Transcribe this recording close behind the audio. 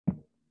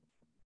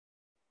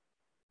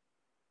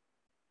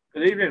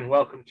Good evening.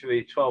 Welcome to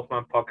the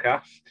 12-Man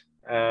podcast.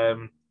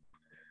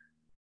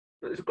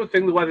 It's a good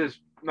thing the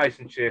weather's nice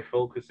and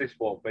cheerful because this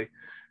won't be.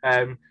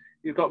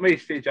 You've got me,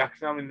 Steve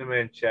Jackson. I'm in the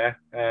main chair,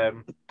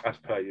 as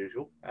per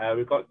usual.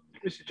 We've got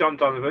Mr. John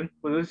Donovan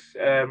with us.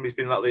 He's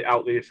been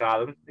out the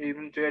asylum.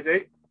 Even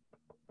JD.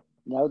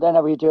 Now then,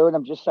 how are you doing?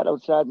 I'm just sat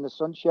outside in the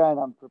sunshine.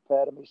 I'm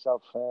preparing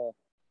myself for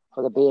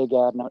the beer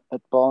garden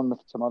at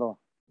Bournemouth tomorrow.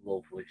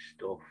 Lovely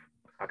stuff.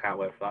 I can't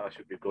wait for that. That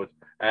should be good.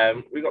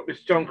 We've got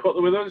Mr. John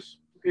Cutler with us.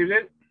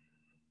 Evening.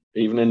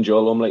 Evening,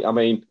 Joe Lumley.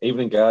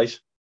 Evening, guys.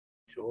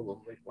 Joe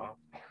Lumley. Wow.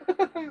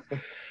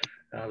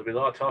 There'll be a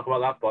lot of talk about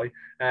that boy.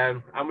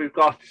 And we've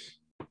got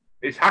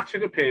his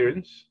hat-trick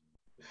appearance,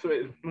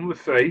 number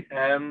 3.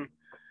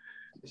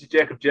 This is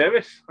Jacob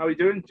Jervis. How are you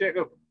doing,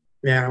 Jacob?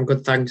 Yeah, I'm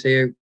good, thanks.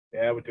 You?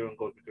 Yeah, we're doing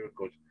good.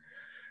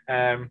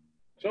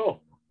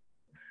 So,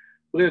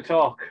 we're going to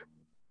talk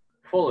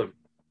Fulham.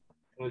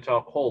 We're going to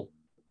talk Hull.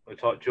 We're going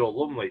to talk Joe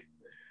Lumley.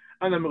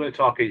 And then we're going to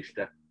talk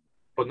Easter,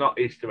 but not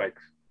Easter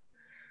eggs.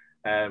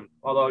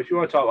 Although, if you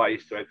want to talk about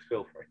Easter eggs,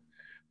 feel free.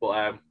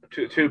 But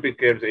two big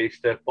games at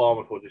Easter,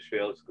 Bournemouth,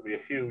 Huddersfield. It's going to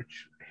be a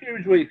huge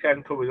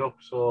weekend coming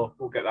up, so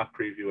we'll get that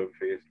preview in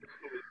for you.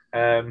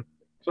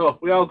 So,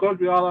 we all good?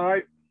 We all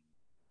right?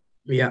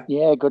 Yeah.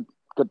 Yeah, good,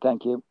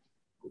 thank you.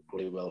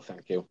 Pretty well,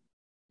 thank you.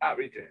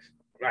 Happy days.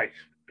 Right.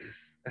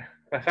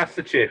 That's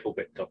the cheerful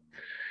bit, though.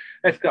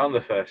 Let's get on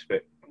the first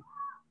bit.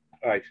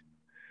 Right.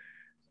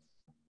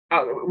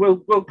 We'll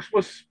go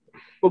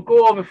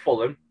over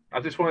Fulham. I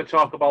just want to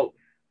talk about.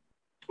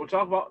 We'll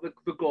talk about the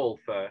goal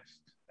first.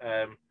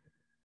 JD,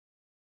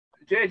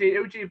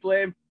 who do you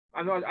blame?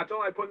 I know I don't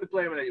like putting the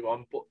blame on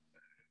anyone, but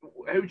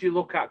who do you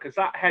look at? Because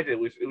that header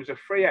was a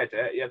free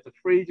header. He had the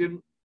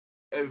freedom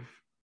of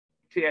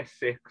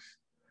TS6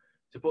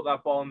 to put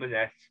that ball in the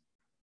net,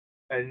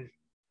 and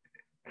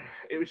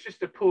it was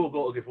just a poor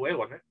goal to give away,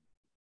 wasn't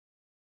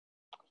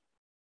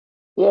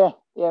it? Yeah,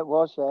 it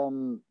was.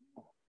 Who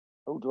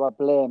do I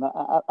blame?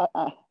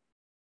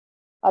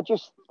 I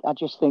just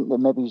think that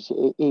maybe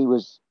he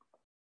was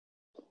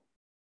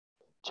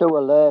too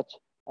alert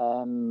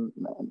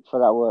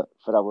for our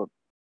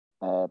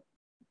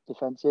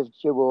defensive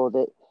duo.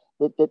 That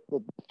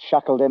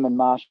shackled him and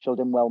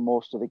marshalled him well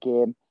most of the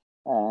game.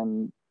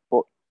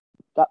 But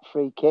that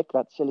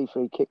silly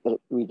free kick that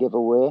we give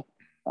away,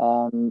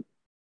 and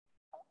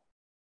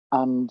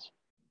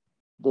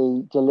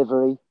the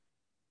delivery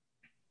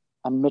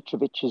and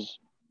Mitrovic's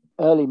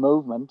early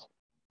movement,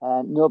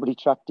 nobody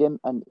tracked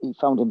him, and he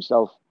found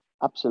himself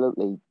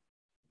absolutely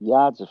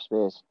yards of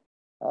space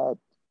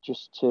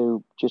just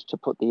to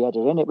put the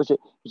header in. It was a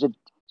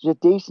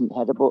decent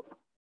header, but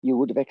you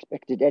would have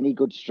expected any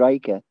good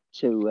striker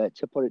to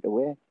put it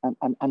away,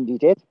 and he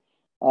did.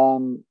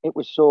 It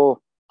was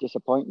so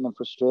disappointing and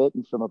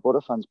frustrating from a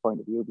Boro fan's point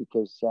of view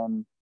because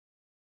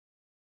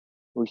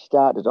we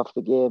started off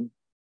the game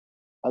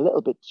a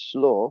little bit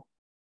slow,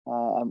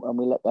 and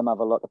we let them have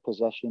a lot of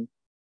possession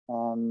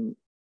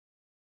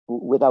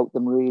without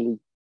them really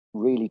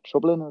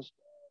troubling us.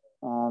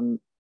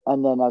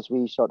 And then as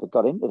we sort of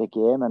got into the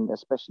game, and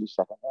especially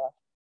second half,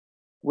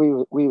 we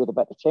were the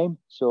better team.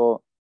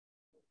 So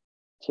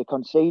to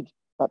concede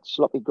that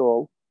sloppy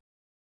goal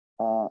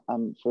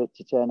and for it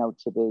to turn out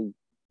to be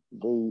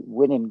the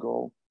winning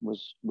goal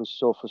was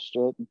so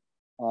frustrating.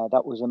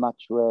 That was a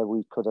match where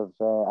we could have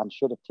and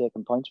should have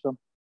taken points from.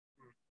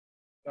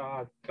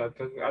 I'd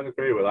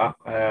agree with that.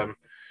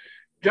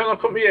 John, I'll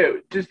come to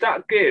you. Does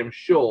that game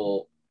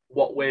show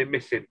what we're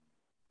missing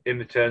in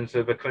the terms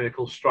of a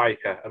clinical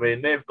striker? I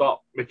mean, they've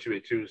got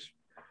Mitrovic, who's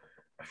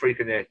a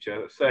freak of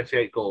nature.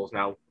 38 goals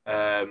now.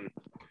 And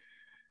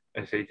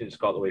so he didn't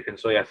score the weekend.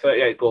 So, yeah,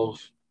 38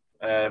 goals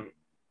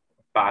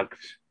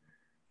bagged.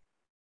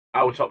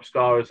 Our top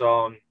scorer's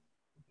on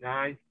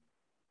 9.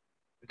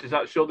 Does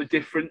that show the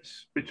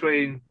difference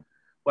between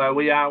where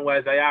we are and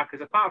where they are?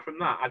 Because apart from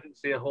that, I didn't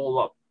see a whole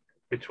lot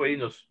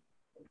between us.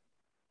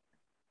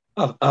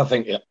 I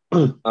think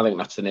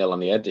that's the nail on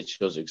the head. It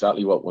shows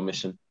exactly what we're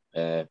missing.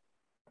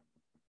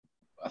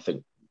 I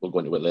think we'll go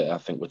into it later. I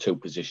think we're 2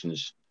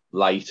 positions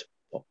light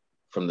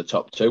from the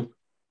top 2.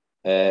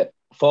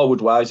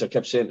 Forward-wise, I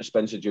kept saying to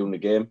Spencer during the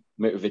game,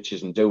 Mitrovic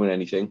isn't doing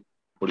anything,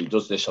 but he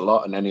does this a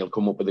lot, and then he'll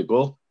come up with a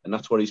goal, and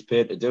that's what he's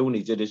paid to do, and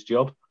he did his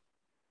job.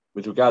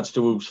 With regards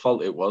to whose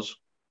fault it was,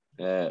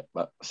 I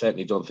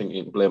certainly don't think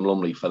you can blame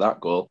Lumley for that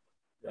goal.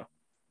 Yeah.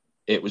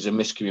 It was a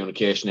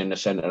miscommunication in the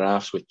centre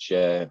halves, which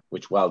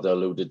Wilder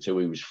alluded to.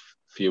 He was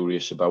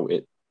furious about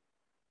it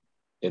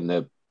in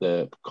the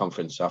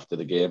conference after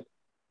the game.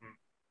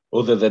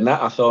 Other than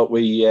that, I thought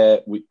we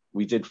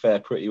did fare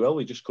pretty well.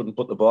 We just couldn't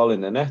put the ball in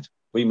the net.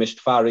 We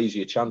missed far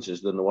easier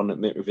chances than the one that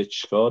Mitrovic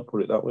scored,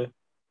 put it that way.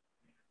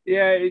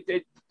 Yeah,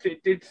 it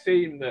did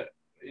seem that,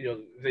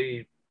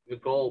 the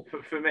goal,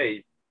 for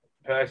me,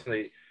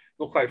 personally,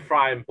 looked like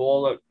Fry and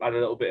Bowler had a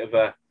little bit of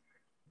a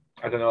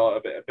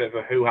bit of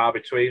a hoo-ha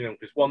between them,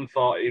 because one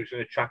thought he was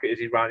going to track it as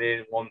he ran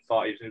in, one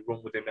thought he was going to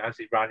run with him as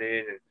he ran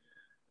in, and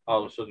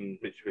all of a sudden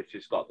Mitrovic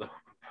has got the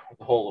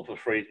whole of the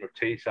freedom of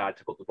Teesside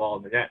to put the ball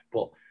in the net.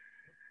 But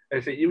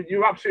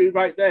You're absolutely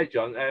right there,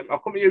 John. I'll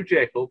come to you,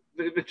 Jacob.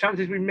 The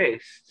chances we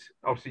missed,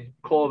 obviously,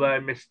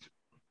 Corver missed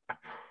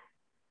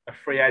a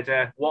free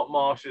header.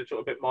 Watmore should have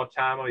took a bit more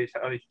time on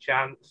his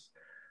chance.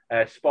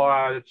 Spore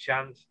had a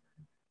chance.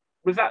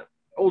 Was that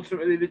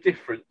ultimately the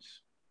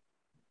difference?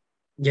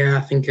 Yeah,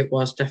 I think it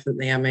was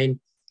definitely. I mean,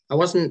 I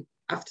wasn't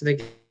after the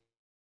game.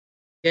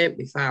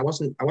 Before I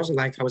wasn't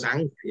like I was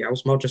angry. I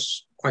was more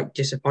just quite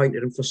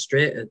disappointed and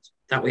frustrated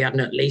that we hadn't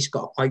at least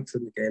got a point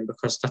from the game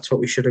because that's what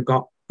we should have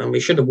got and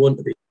we should have won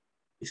to be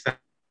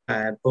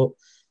fair. But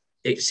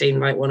it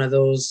seemed like one of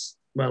those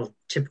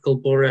typical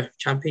Boro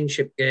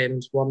Championship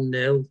games,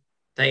 1-0.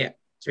 They to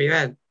be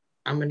fair,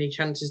 how many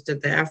chances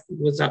did they have?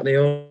 Was that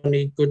the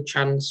only good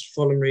chance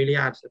Fulham really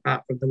had,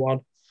 apart from the one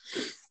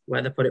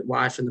where they put it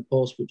wide from the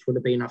post, which would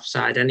have been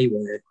offside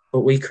anyway. But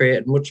we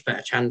created much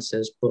better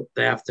chances, but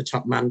they have the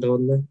top man,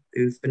 don't they,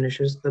 who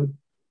finishes them.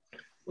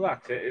 Well,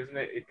 that's it, isn't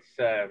it? It's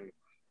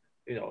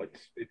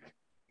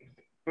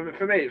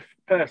for me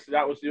personally,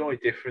 that was the only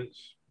difference.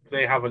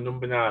 They have a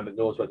number 9 that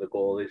knows where the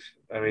goal is.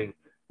 I mean,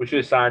 we should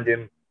have signed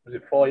him. Was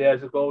it 4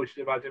 years ago? We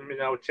should have had him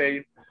in our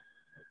team.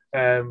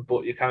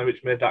 But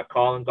Jukanovic made that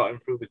call and got him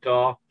through the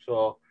door.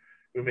 So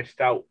we missed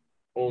out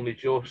only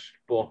just.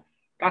 But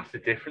that's the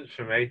difference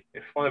for me.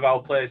 If one of our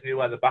players knew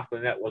where the back of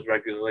the net was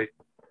regularly,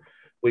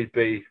 we'd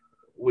be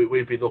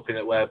looking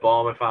at where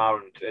Bournemouth are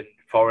and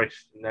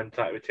Forest and them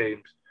type of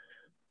teams.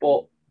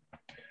 But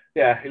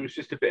yeah, it was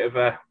just a bit of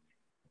a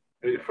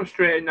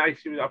frustrating night.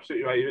 He was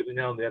absolutely right. You hit the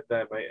nail on the head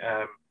there, mate.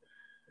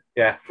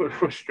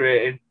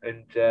 Frustrating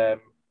and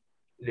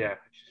yeah.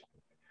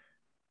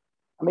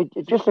 I mean,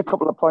 just a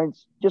couple of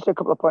points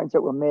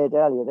that were made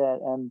earlier there.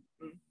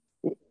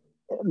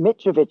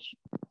 Mitrovic,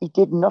 he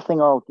did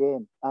nothing all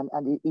game,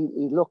 and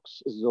he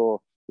looks as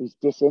though he's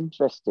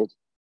disinterested.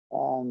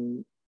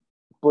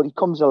 But he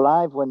comes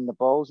alive when the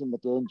ball's in the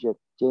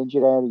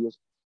danger areas,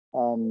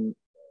 and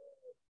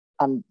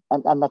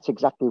that's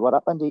exactly what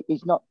happened.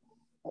 He's not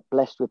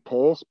blessed with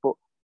pace, but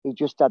he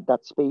just had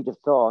that speed of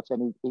thought,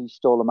 and he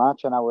stole a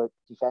march on our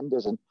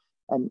defenders.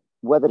 And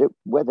whether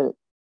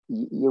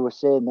you were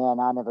saying there,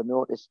 and I never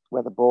noticed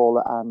whether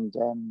Ball and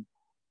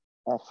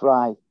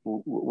Fry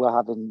were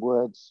having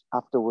words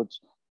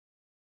afterwards.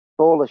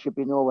 Bowler should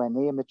be nowhere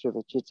near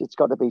Mitrovic. It's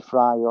got to be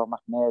Fry or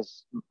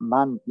McNair's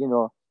man,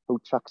 who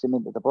tracks him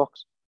into the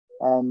box.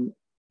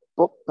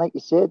 But like you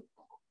said,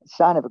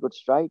 sign of a good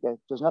striker,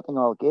 does nothing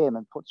all game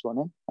and puts one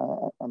in.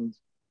 And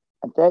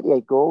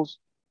 38 goals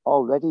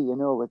already,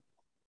 with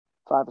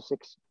 5 or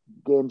 6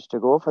 games to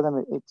go for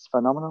them. It's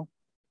phenomenal.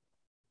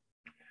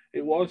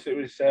 It was.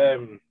 It's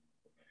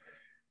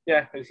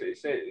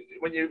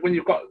when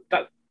you've got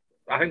that.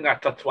 I think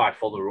that's why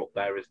Fulham are up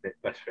there, isn't it?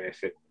 Let's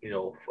face it.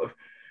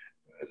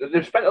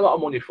 They've spent a lot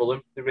of money for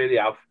them. They really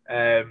have.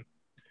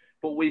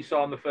 But we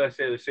saw on the first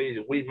day of the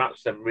season, we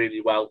matched them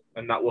really well,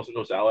 and that wasn't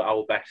us at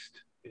our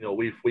best.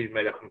 We've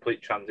made a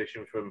complete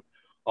transition from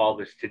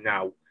August to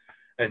now,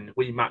 and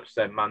we matched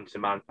them man to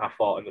man. I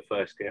thought in the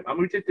first game, and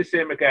we did the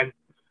same again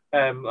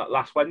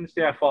last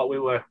Wednesday. I thought we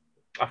were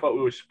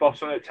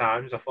spot on at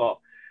times. I thought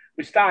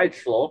we started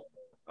slow.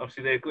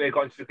 Obviously, they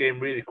got into the game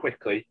really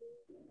quickly,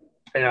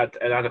 and had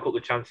a couple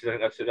of chances. I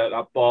think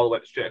that ball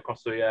went straight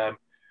across the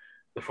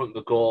front of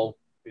the goal.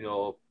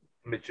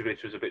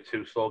 Mitrovic was a bit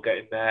too slow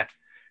getting there.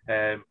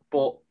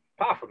 But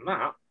apart from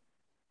that,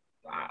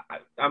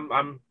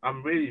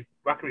 I'm really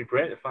racking my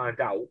brain to find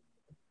out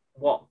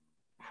what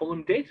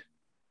Fulham did,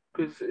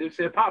 because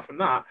apart from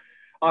that,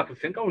 all I could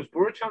think of was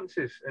Boro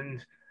chances,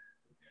 and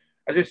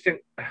I just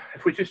think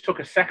if we just took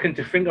a second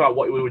to think about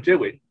what we were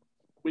doing,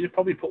 we'd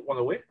probably put one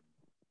away.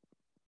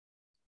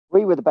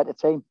 We were the better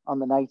team on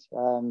the night.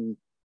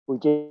 We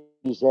did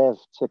deserve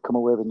to come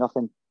away with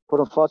nothing,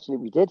 but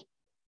unfortunately we did.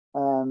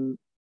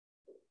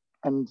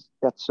 And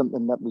that's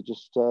something that we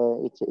just,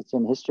 it's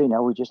in history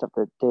now. We just have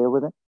to deal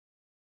with it.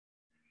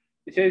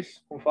 It is,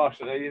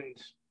 unfortunately, and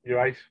you're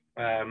right.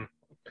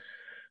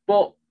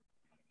 But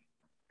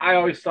I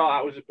always thought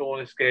that was a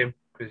bonus game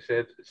because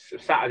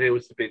Saturday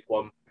was the big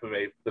one for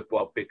me, the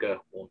bigger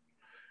one.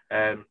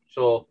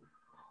 So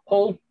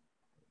Hull,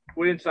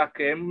 we're into that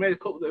game. We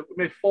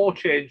made 4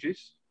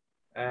 changes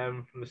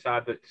from the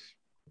side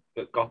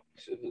that got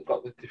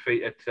the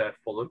defeat at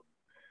Fulham.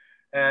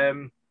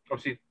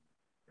 Obviously,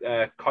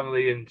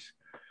 Connolly and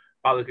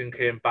Balogun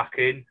came back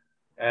in.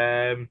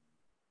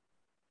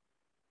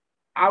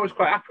 I was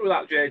quite happy with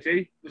that,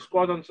 JD. The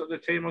squad on the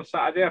team on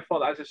Saturday, I thought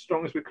that was as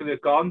strong as we could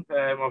have gone.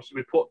 Obviously,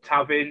 we put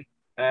Tav in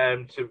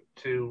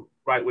to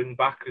right wing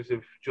back because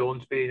of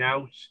Jones being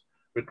out.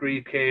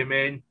 McGree came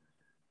in.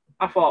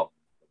 I thought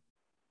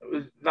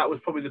that was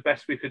probably the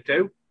best we could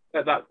do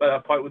at that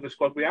point with the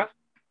squad we had.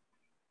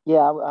 Yeah,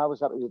 I was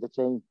happy with the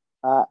team.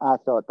 I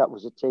thought that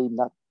was a team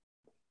that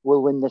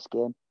will win this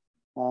game.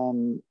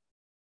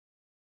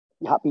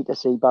 Happy to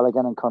see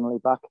Balogun and Connolly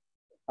back.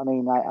 I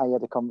mean, I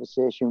had a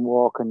conversation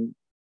walking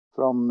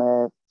from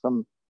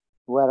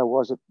where I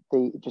was at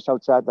just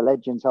outside the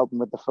Legends, helping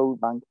with the food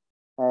bank.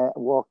 I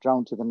walked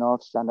round to the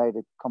North Stand. I had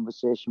a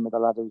conversation with a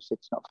lad who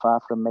sits not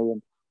far from me,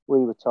 and we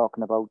were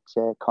talking about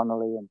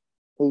Connolly and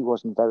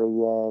wasn't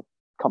very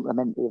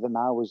complimentary of him.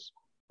 I was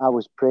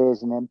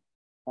praising him.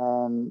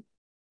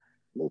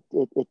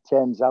 It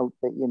turns out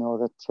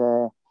that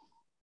that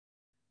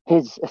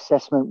his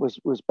assessment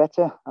was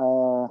better.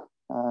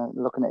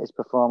 Looking at his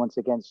performance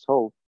against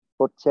Hull,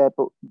 but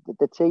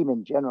the team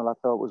in general, I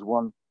thought was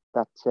one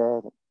that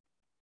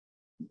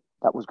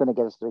was going to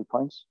get us 3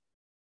 points.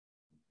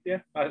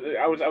 Yeah,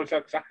 I was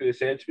exactly the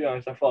same, to be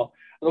honest. I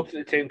looked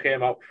at the team,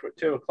 came out at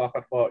 2:00.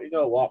 I thought, you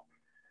know what?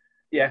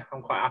 Yeah,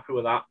 I'm quite happy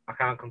with that. I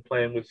can't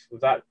complain with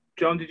that.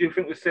 John, did you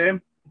think the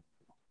same?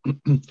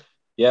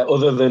 Yeah,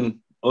 other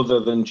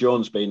than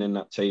Jones being in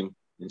that team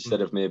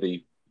instead of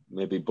maybe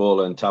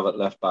Boro and Tav at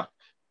left back,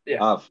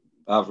 yeah.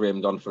 I've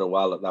ramed on for a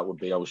while that would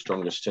be our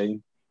strongest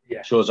team.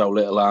 Yeah, shows how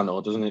little I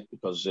know, doesn't it?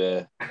 Because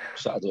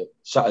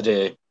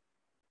Saturday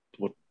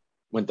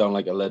went down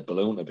like a lead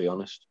balloon, to be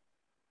honest.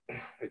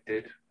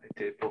 It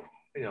did, but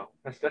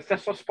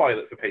let's not spoil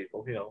it for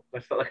people.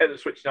 Let's not get them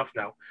switching off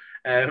now.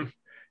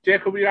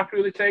 Jacob, were you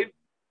happy with the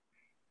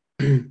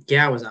team?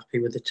 Yeah, I was happy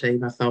with the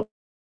team. I thought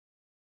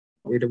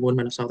we'd have won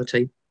when I saw the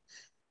team.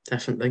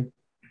 Definitely.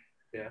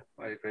 Yeah,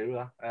 I agree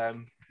with that.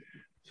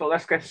 So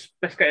let's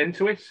get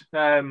into it.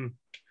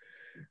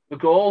 The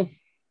goal.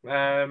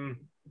 I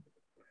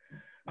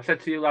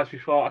said to you lads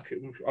before,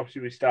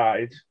 obviously we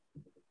started.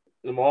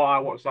 The more I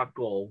watch that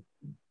goal,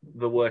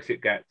 the worse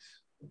it gets.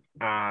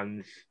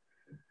 And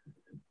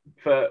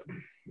for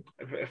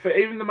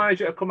even the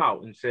manager to come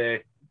out and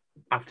say,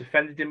 I've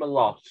defended him a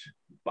lot,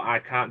 but I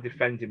can't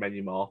defend him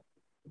anymore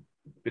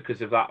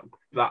because of that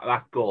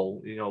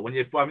goal. When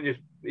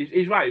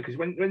he's right, because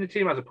when the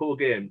team has a poor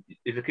game,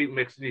 if the keeper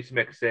needs to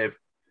make a save,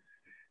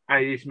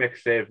 and he needs to make a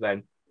save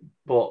then.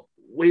 But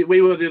we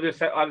were the other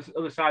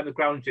side of the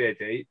ground,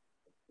 JD.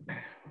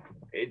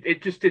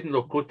 It just didn't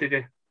look good, did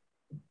it?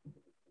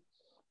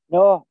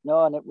 No,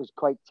 and it was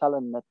quite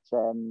telling that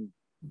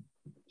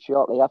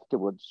shortly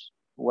afterwards,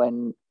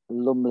 when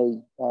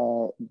Lumley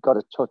got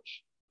a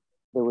touch,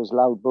 there was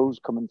loud boos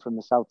coming from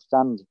the south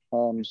stand.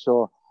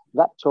 So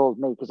that told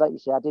me, because like you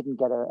say, I didn't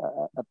get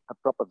a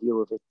proper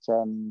view of it,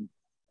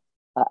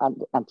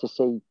 and to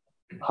see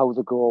how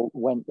the goal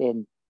went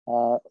in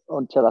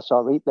until I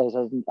saw replays.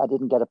 I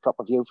didn't get a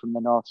proper view from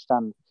the north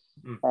stand.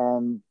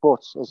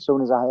 But as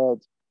soon as I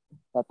heard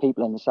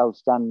people in the south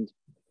stand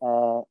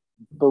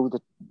boo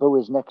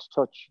his next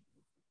touch,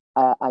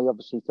 I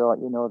obviously thought,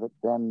 that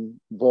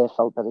they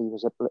felt that he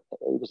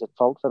was at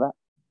fault for that.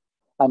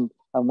 And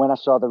when I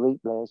saw the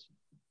replays,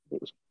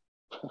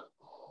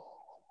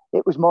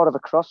 it was more of a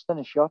cross than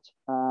a shot.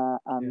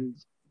 And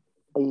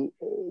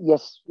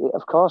yes,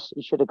 of course,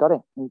 he should have got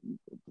it.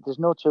 There's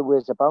no two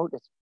ways about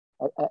it.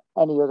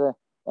 Any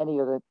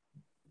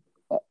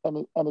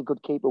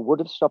good keeper would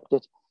have stopped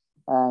it.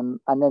 And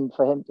then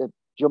for him to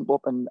jump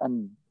up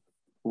and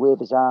wave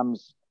his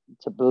arms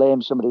to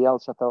blame somebody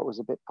else, I thought was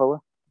a bit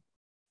poor.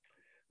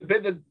 The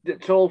bit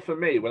that told for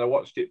me when I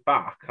watched it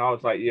back, I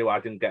was like you, I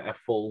didn't get a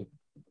full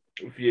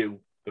view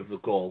of the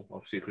goal,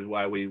 obviously, because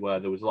where we were,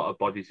 there was a lot of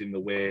bodies in the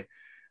way,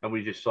 and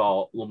we just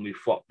saw Lumley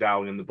flop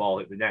down and the ball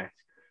hit the net.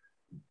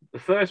 The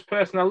first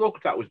person I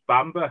looked at was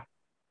Bamba.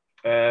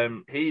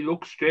 He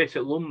looked straight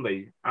at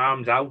Lumley,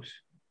 arms out,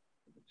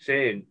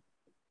 saying,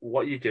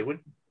 "What are you doing?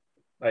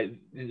 Like,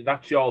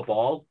 that's your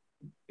ball."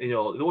 There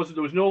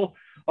was no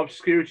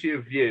obscurity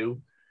of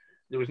view.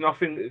 There was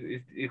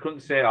nothing. You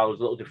couldn't say, "Oh, there was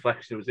a little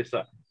deflection." It was this,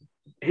 that.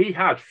 He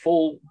had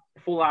full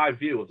eye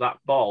view of that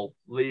ball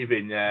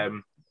leaving.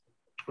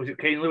 Was it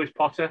Keane Lewis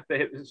Potter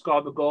that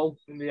scored the goal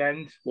in the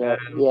end? Yeah,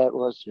 it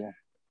was. Yeah.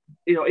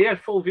 He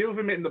had full view of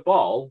him hitting the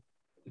ball.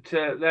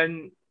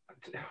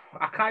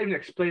 I can't even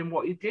explain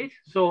what he did.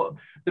 So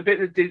the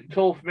bit that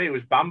told for me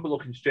was Bamba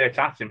looking straight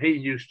at him. He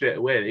knew straight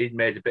away that he'd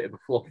made a bit of a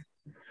fluff,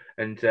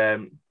 and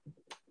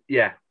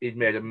he'd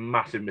made a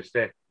massive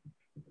mistake.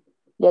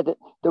 Yeah,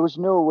 there was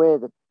no way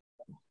that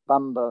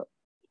Bamba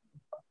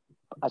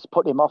has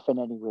put him off in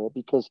any way,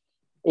 because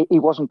he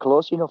wasn't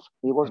close enough.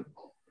 He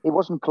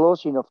wasn't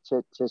close enough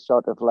to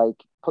sort of like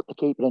put the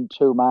keeper in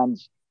two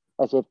minds,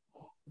 as if,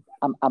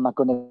 am I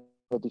going to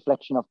get a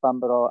deflection off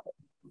Bamba, or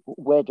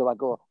where do I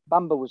go?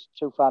 Bamba was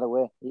too far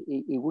away.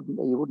 He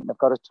wouldn't have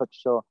got a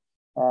touch. So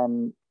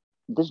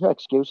there's no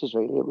excuses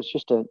really. It was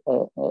just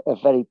a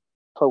very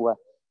poor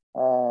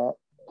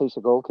piece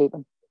of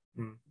goalkeeping.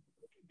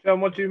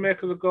 John, what do you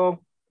make of the goal?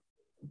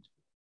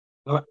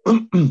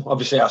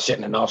 Obviously, I sit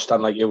in the north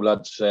stand like you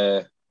lads,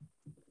 but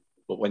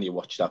when you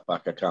watch that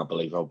back, I can't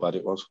believe how bad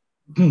it was.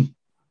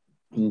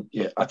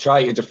 Yeah, I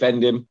try to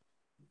defend him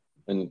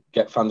and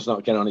get fans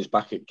not getting on his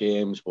back at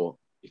games, but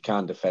you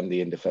can't defend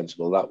the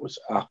indefensible. That was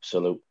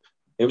absolute.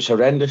 It was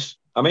horrendous.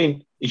 I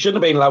mean, he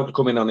shouldn't have been allowed to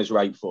come in on his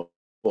right foot,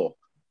 but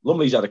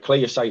Lumley's had a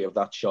clear sight of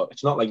that shot.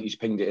 It's not like he's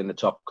pinged it in the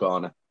top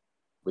corner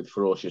with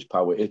ferocious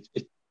power. It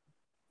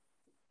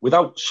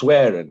without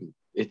swearing,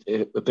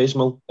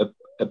 abysmal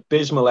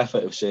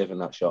effort of saving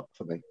that shot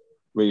for me.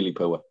 Really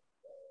poor.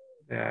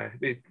 Yeah,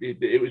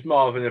 it was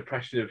more of an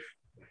impression of.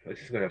 This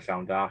is going to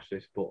sound harsh,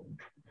 but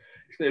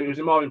it was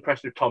more of an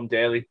impression of Tom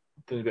Daly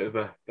doing a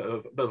bit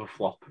of a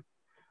flop.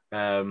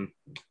 And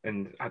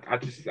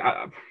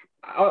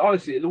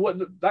honestly,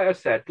 like I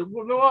said, the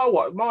more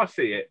the more I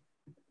see it,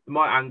 the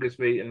more it angers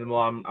me, and the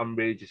more I'm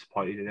really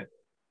disappointed in it.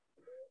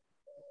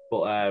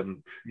 But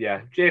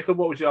yeah, Jacob,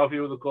 what was your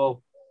view of the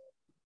goal?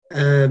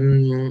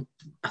 I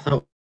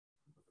thought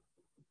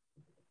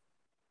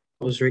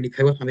it was really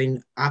poor. I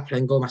mean, I play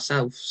and goal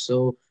myself,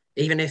 so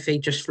even if he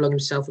just flung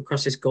himself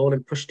across his goal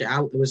and pushed it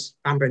out, there was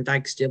Bamber and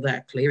Dyke still there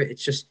to clear it.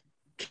 It's just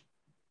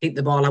keep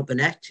the ball out the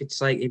net.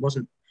 It's like it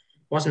wasn't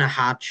a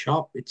hard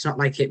shot. It's not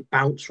like it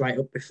bounced right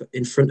up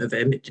in front of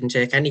him. It didn't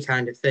take any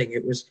kind of thing.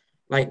 It was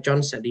like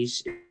John said.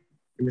 It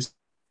was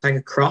like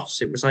a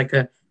cross. It was like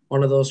a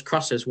one of those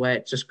crosses where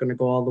it's just going to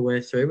go all the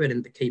way through and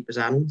in the keeper's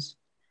hands.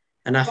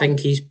 And I think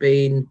he's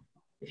been.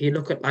 If you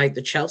look at like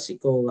the Chelsea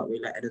goal that we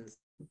let in and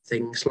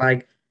things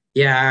like,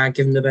 yeah, I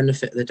give him the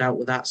benefit of the doubt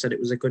with that. Said it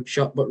was a good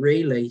shot, but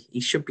really he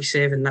should be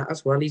saving that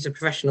as well. He's a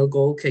professional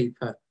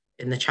goalkeeper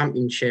in the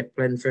Championship,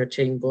 playing for a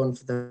team going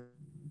for the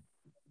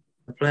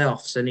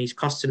playoffs, and he's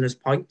costing us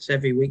points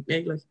every week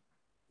nearly.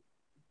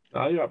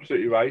 No, you're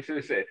absolutely right.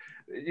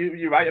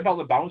 You're right about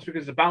the bounce,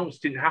 because the bounce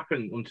didn't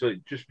happen until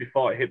just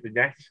before it hit the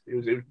net. It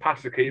was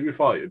past the keeper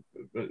before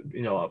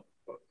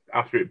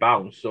after it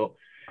bounced. So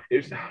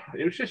it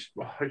was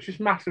just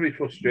massively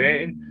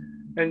frustrating.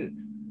 And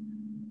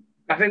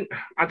I think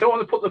I don't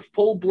want to put the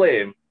full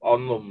blame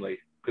on Lumley,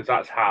 because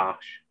that's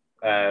harsh.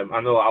 I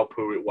know how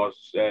poor it was.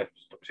 Stop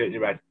shaking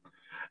your head.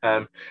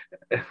 I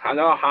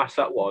know how harsh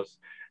that was.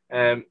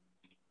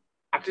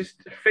 I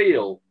just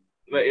feel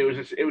that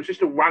it was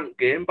just a rank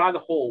game by the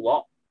whole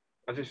lot.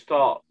 I just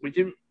thought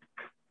there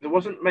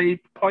wasn't many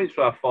points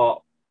where I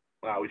thought,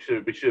 wow, we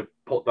should have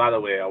put that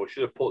away, or we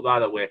should have put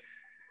that away.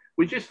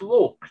 We just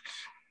looked,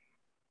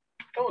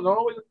 I don't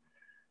know,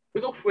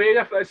 we looked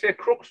weird. I say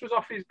Crooks was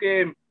off his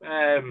game.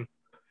 I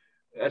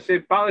say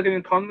Balogun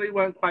and Connolly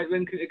weren't quite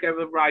linking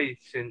together right,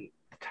 and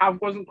Tav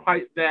wasn't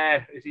quite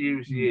there as he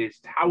usually is.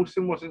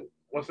 Howson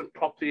wasn't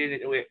properly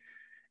into it.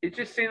 It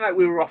just seemed like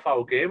we were off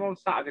our game on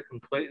Saturday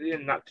completely,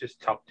 and that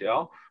just topped it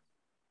off.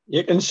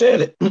 You can say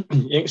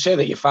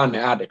that you find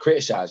it hard to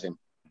criticise him,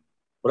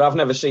 but I've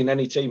never seen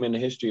any team in the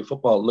history of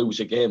football lose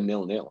a game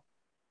 0-0.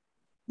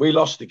 We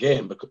lost the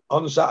game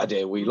on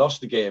Saturday. We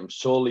lost the game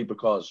solely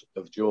because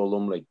of Joe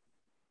Lumley.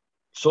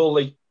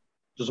 Solely,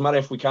 doesn't matter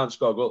if we can't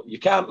score a goal. You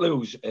can't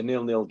lose a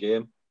 0-0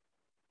 game.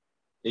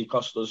 He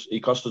cost us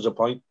a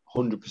point,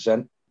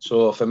 100%.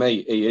 So for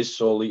me, he is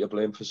solely to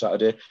blame for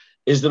Saturday.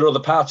 Is there other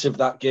parts of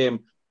that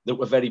game that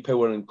were very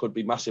poor and could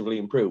be massively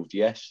improved?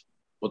 Yes.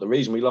 But the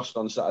reason we lost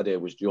on Saturday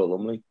was Joe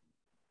Lumley.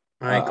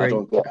 I agree.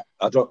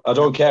 I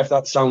don't care if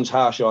that sounds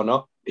harsh or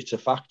not. It's a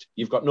fact.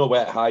 You've got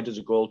nowhere to hide as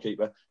a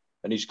goalkeeper.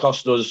 And he's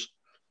cost us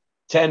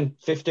 10,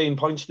 15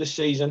 points this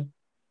season.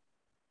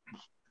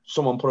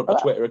 Someone put up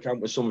a Twitter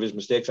account with some of his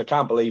mistakes. I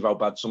can't believe how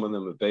bad some of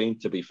them have been,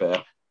 to be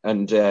fair.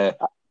 And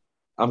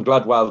I'm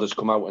glad Wilder's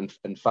come out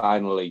and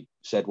finally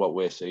said what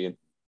we're seeing.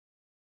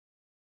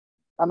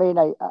 I mean,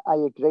 I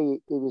agree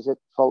he was at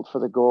fault for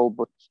the goal,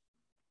 but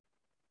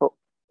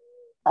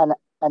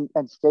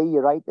Steve,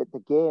 you're right that the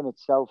game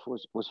itself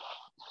was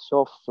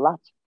so flat.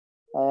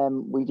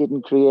 We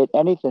didn't create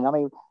anything. I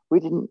mean, we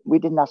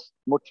didn't ask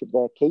much of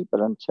their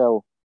keeper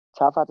until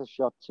Tav had a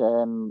shot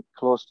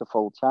close to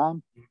full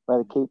time, where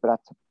the keeper had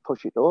to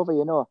push it over.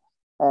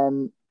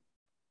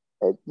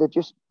 There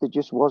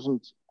just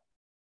wasn't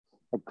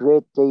a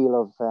great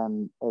deal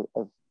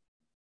of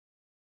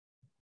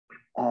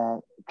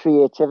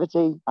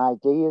creativity,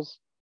 ideas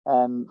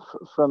from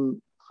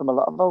a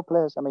lot of our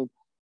players. I mean,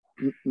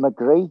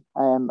 McGree,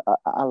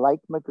 I like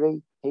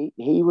McGree.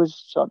 He was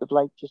sort of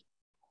like just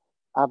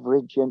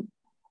average, and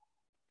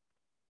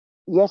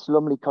yes,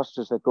 Lumley cost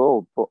us a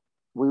goal, but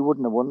we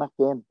wouldn't have won that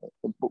game.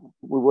 But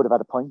we would have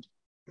had a point.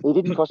 He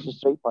didn't cost us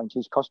 3 points;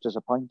 he's cost us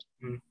a point.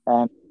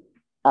 And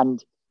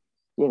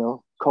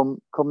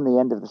come the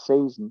end of the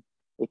season,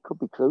 it could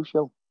be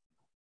crucial.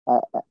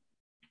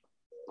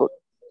 But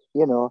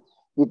you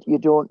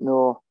don't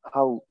know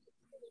how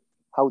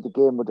the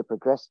game would have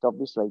progressed.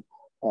 Obviously,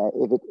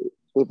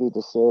 if he'd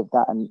have saved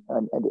that and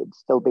it'd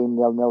still been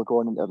 0-0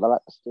 going into the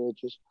latter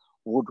stages,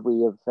 would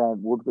we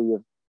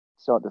have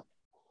sort of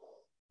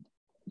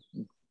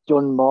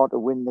done more to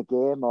win the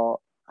game? Or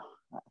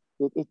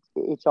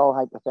it's all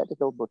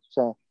hypothetical. But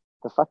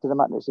the fact of the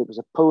matter is, it was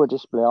a poor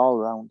display all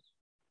round.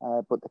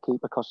 But the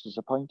keeper cost us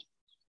a point.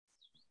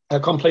 I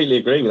completely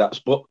agree with that.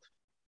 But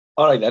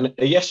all right, then,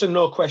 a yes or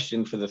no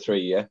question for the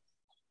three. Yeah,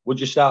 would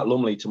you start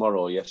Lumley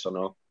tomorrow? Yes or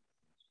no?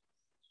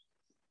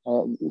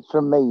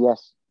 From me,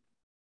 yes.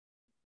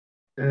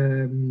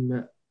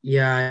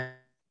 Yeah,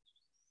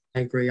 I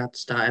agree. I'd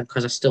start him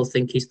because I still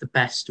think he's the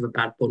best of a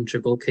bad bunch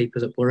of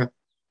goalkeepers at Boro.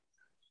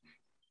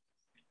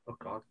 Oh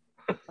God!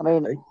 I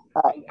mean,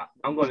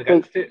 I'm going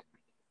against it.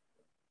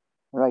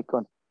 Right, go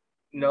on.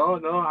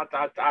 No,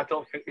 I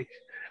don't think he's.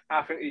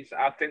 I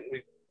think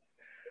we.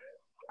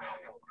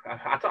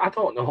 I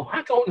don't know.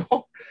 I don't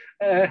know.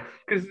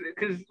 Because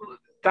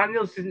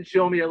Daniels didn't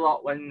show me a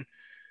lot when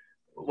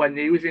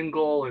he was in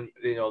goal, and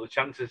the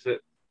chances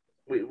that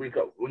we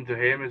got under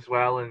him as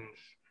well, and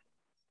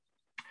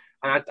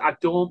And I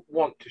don't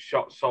want to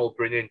shot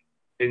Solbrin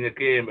in a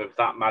game of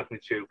that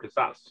magnitude because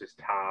that's just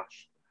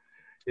harsh.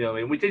 You know what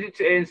I mean? We did it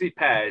to Ainsley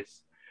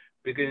Pears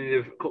beginning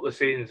of a couple of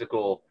seasons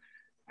ago,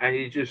 and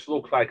he just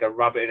looked like a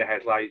rabbit in the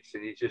headlights,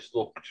 and he just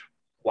looked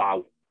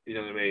wow. You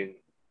know what I mean?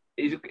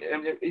 He could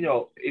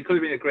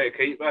have been a great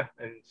keeper,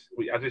 and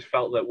I just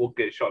felt that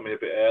Woodgate shot him in a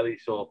bit early,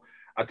 so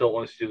I don't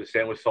want us to do the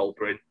same with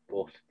Solbrin.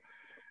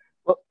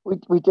 But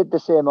we did the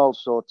same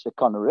also to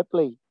Connor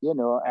Ripley,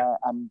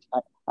 and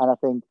I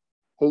think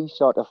he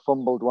sort of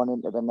fumbled one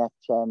into the net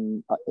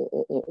in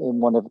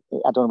one of,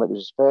 I don't know if it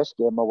was his first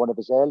game or one of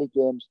his early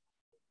games,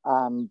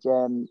 and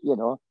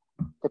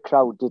the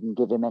crowd didn't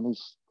give him any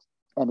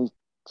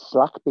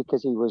slack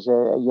because he was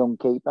a young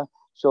keeper.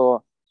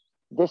 So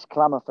this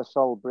clamour for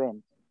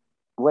Solbrin,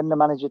 when the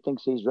manager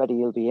thinks he's ready,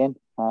 he'll be in.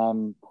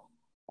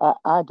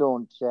 I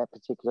don't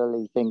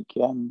particularly think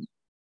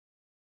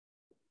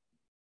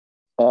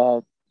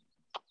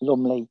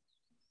Lumley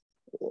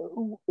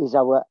is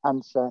our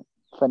answer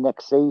for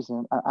next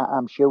season.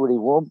 I'm sure he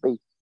won't be,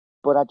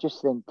 but I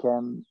just think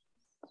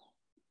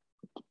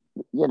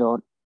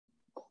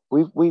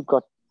we've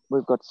got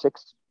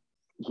 6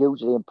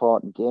 hugely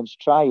important games.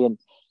 Try and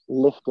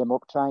lift him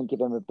up. Try and give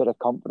him a bit of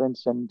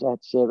confidence, and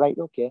say, right,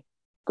 okay,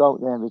 go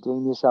out there and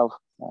redeem yourself.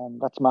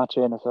 That's my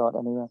train of thought,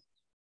 anyway.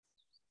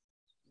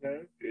 Yeah,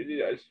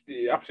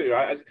 you're absolutely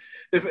right.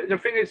 The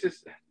thing is,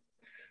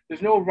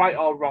 there's no right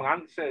or wrong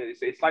answer.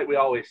 It's like we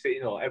always say,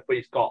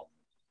 everybody's got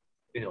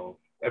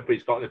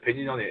an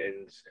opinion on it,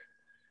 and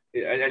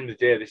at the end of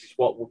the day, this is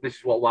what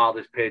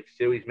Wilder's paid to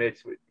do. He's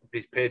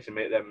paid to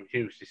make them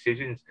huge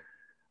decisions.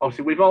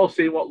 Obviously, we've all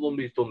seen what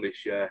Lumley's done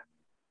this year.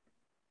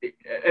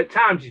 At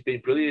times, he's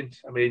been brilliant.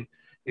 I mean,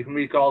 you can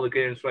recall the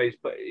games where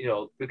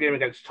the game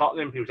against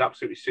Tottenham, he was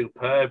absolutely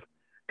superb.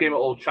 Game at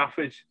Old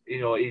Trafford,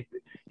 he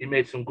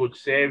made some good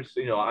saves.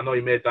 I know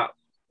he made that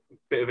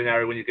bit of an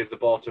error when you give the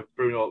ball to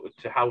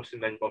House,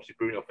 and then obviously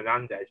Bruno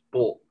Fernandes,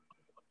 but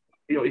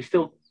he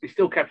still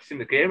kept us in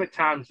the game at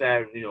times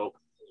there, and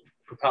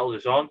propelled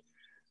us on.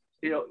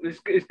 There's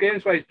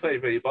games where he's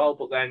played really well,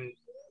 but then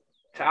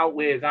to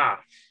outweigh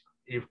that,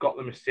 you've got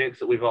the mistakes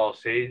that we've all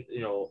seen.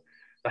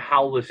 The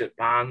howlers at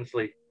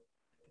Barnsley,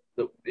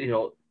 the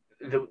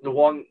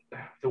one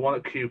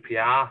at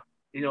QPR.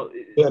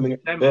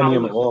 Them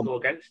howlers that go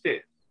against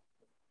it.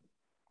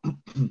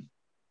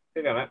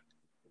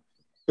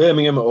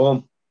 Birmingham at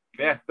home.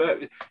 Yeah,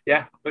 but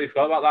you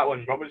forgot about that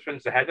when Roberts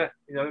wins the header.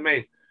 You know what I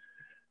mean?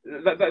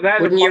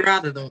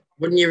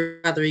 Wouldn't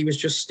you rather he was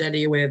just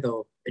steady away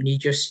though, and he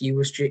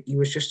was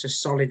just a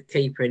solid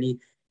keeper, and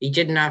he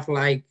didn't have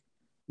like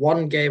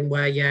one game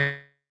where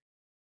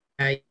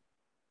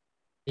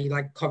he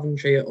like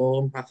Coventry at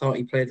home. I thought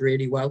he played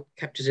really well,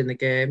 kept us in the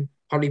game,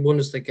 probably won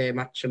us the game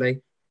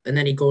actually, and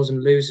then he goes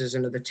and loses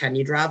another 10.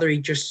 You'd rather he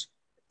just.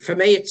 For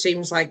me, it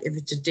seems like if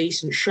it's a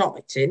decent shot,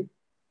 it's in.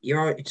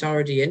 It's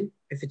already in.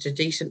 If it's a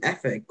decent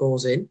effort, it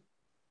goes in.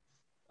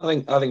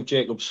 I think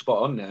Jacob's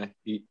spot on there.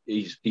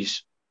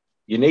 He's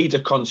you need a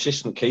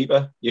consistent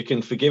keeper. You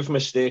can forgive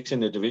mistakes in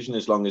the division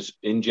as long as,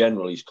 in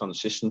general, he's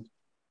consistent.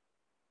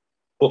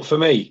 But for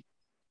me,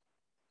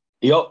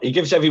 he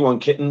gives everyone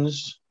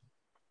kittens,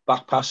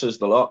 back passes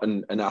the lot,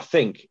 and I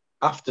think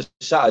after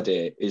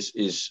Saturday,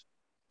 his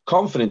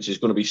confidence is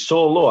going to be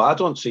so low. I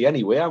don't see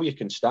any way how you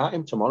can start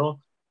him tomorrow.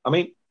 I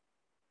mean,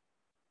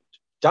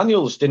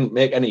 Daniels didn't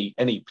make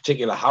any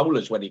particular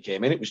howlers when he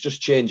came in. It was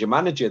just change of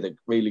manager that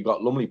really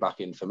got Lumley back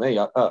in for me.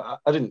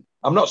 I'm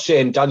not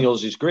saying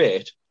Daniels is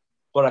great,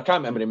 but I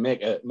can't remember him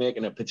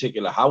making a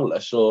particular howler.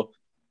 So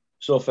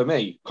for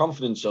me,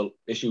 confidence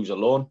issues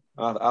alone,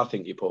 I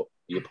think you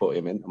put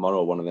him in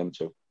tomorrow. One of them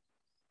two.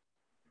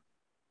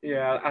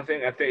 Yeah, I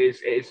think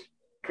it's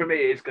for me.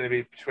 It's going to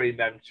be between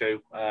them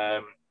two.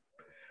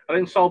 I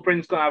think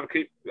Solbrin's going to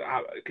keep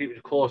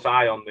a close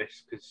eye on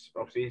this because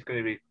obviously he's going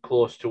to be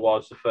close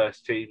towards the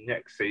first team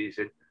next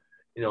season.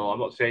 I'm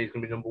not saying he's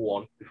going to be number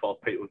one before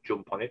people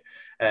jump on it.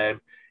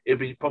 He'll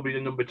be probably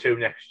the number 2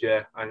 next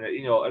year, and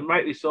and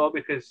rightly so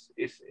because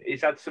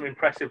he's had some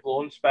impressive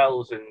loan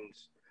spells, and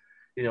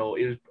he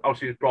was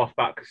brought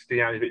back because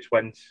Stojanovic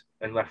went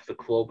and left the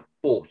club,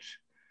 but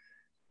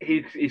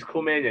he's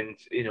come in and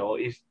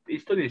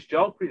he's done his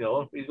job. He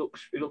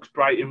looks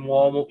bright in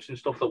warm ups and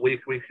stuff that we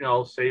can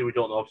all see. We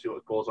don't know obviously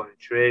what goes on in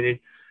training,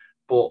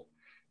 but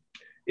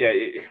yeah,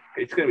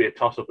 it's going to be a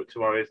toss up at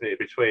tomorrow, isn't it?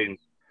 Between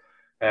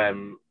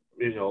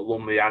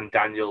Lumley and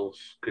Daniels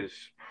because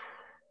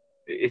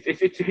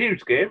it's a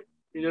huge game.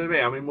 You know what I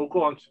mean? I mean, we'll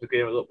go on to the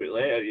game a little bit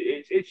later.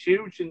 It's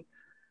huge, and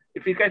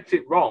if he gets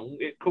it wrong,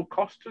 it could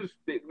cost us.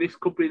 This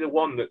could be the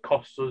one that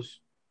costs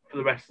us for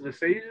the rest of the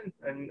season,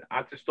 and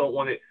I just don't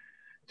want it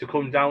to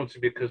come down to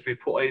because we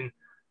put in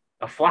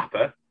a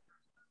flapper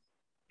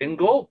in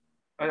goal,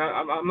 and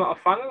I'm not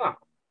a fan of that.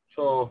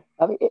 So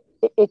I mean,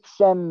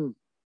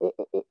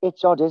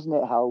 it's odd, isn't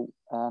it? How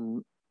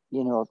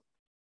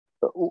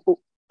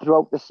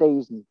throughout the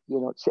season,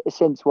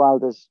 since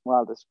Wilder's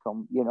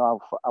come,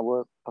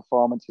 our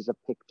performances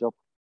have picked up.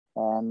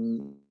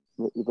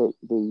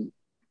 The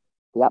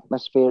The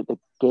atmosphere at the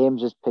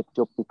games has picked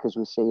up because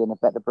we're seeing a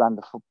better brand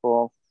of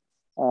football.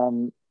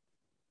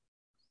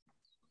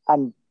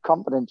 And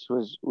confidence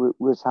was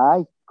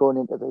high going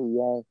into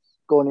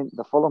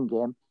the Fulham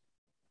game.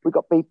 We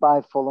got beat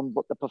by Fulham,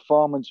 but the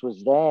performance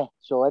was there,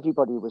 so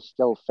everybody was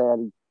still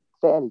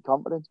fairly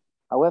confident.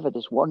 However,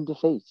 this one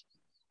defeat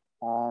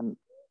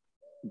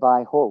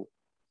by Hull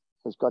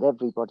has got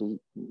everybody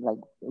like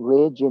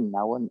raging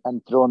now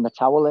and throwing the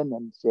towel in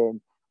and saying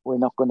we're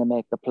not going to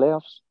make the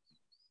playoffs.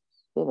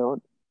 You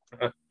know,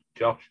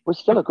 Josh, we're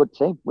still a good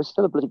team. We're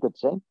still a bloody good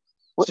team,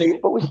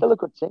 but we're still a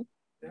good team.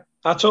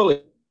 I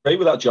totally agree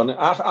with that, John.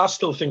 I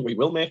still think we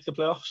will make the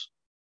playoffs.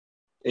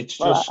 It's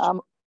just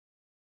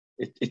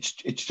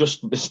it's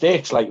just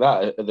mistakes like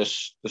that.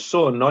 They're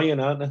so annoying,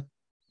 aren't they?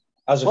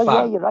 As a fan,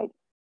 yeah, you're right.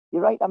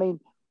 You're right. I mean,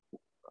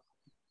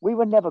 we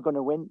were never going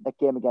to win that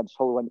game against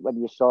Hull when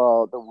you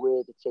saw the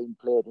way the team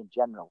played in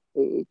general.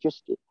 It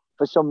just,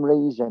 for some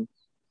reason,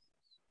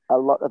 a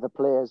lot of the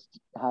players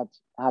had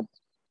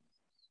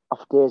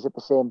off days at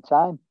the same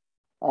time.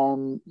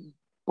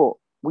 But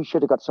we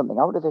should have got something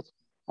out of it.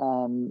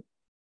 And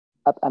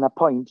a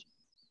point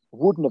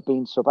wouldn't have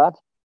been so bad.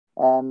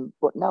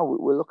 But now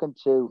we're looking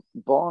to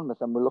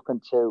Bournemouth and we're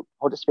looking to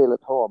Huddersfield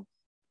at home.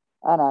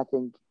 And I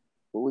think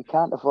we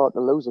can't afford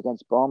to lose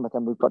against Bournemouth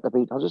and we've got to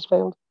beat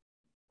Huddersfield.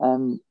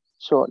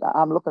 So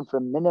I'm looking for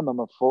a minimum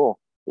of 4.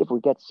 If we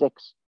get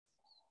 6,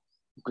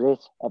 great.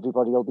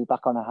 Everybody will be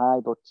back on a high.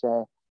 But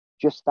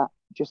just that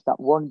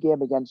one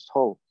game against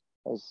Hull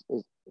has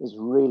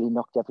really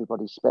knocked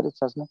everybody's spirits,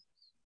 hasn't it?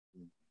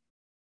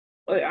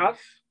 Well, it has,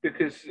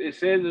 because it's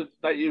saying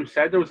that you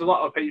said there was a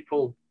lot of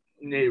people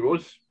near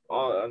us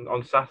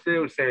on Saturday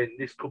who were saying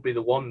this could be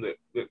the one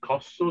that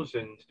costs us,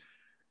 and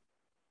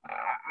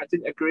I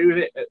didn't agree with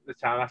it at the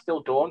time. I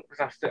still don't,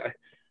 because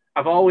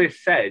I've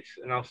always said,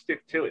 and I'll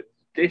stick to it,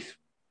 this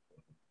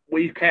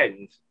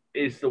weekend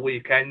is the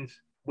weekend.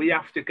 We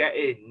have to get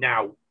in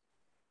now,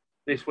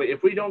 this week.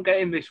 If we don't get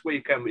in this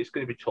weekend, it's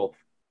going to be tough,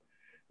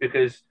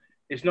 because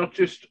it's not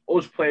just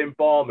us playing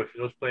Bournemouth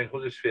and us playing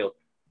Huddersfield.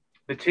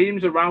 The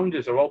teams around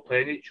us are all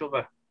playing each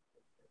other.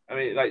 I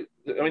mean,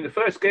 the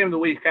first game of the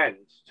weekend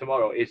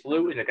tomorrow is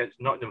Luton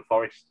against Nottingham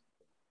Forest.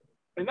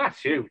 I mean,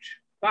 that's huge.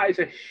 That is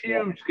a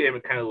huge game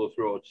at Kenilworth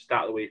Road to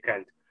start the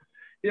weekend.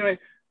 You know,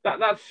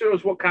 that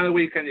shows what kind of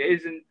weekend it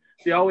is. And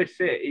they always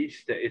say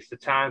Easter is the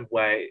time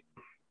where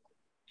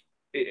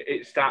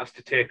it starts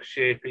to take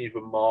shape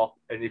even more.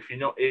 And if you're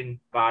not in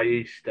by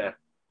Easter,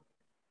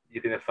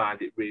 you're going to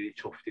find it really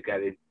tough to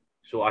get in.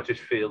 So I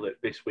just feel that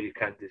this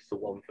weekend is the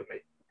one for me.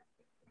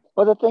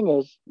 Well, the thing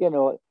is,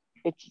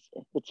 it's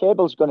the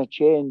table's going to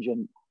change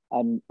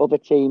and other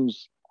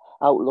teams'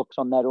 outlooks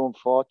on their own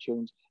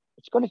fortunes.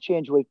 It's going to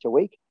change week to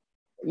week.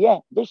 Yeah,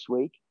 this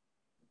week,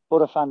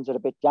 Boro fans are a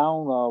bit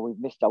down or we've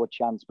missed our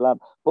chance, blah.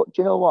 But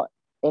do you know what?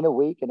 In a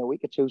week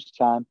or two's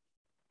time,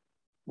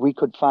 we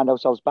could find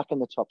ourselves back in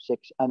the top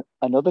 6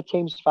 and other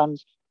teams'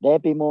 fans, they're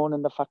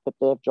bemoaning the fact that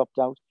they've dropped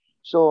out.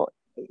 So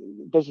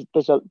there's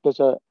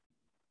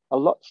a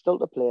lot still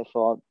to play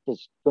for.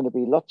 There's going to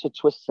be lots of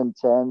twists and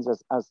turns,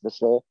 as they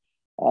say.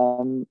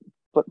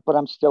 But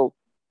I'm still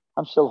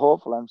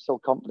hopeful. I'm still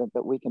confident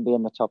that we can be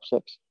in the top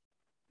 6.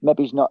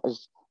 Maybe it's not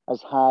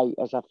as high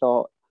as I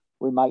thought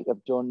we might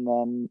have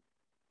done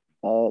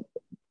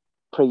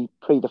pre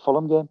the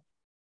Fulham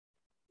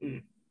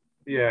game.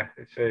 Yeah,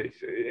 it's a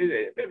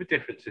bit of a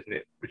difference, isn't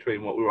it,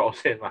 between what we were all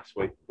saying last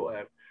week?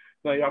 But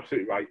no, you're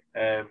absolutely right.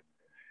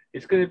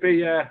 It's going to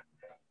be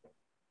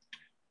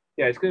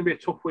it's going to be a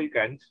tough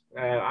weekend.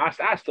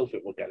 I still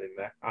think we'll get in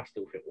there. I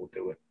still think we'll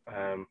do it.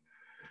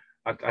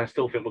 I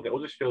still think we'll get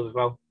Huddersfield as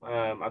well.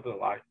 I don't know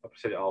why. I've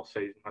said it all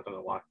season. I don't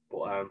know why.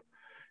 But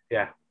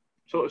yeah.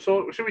 So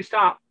should we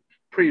start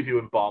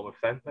previewing Bournemouth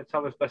then? Let's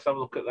have a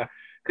look at that.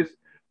 Because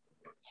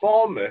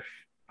Bournemouth,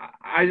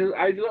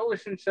 I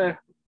listened to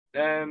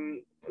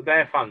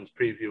their fans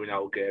previewing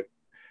our game.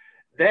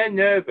 They're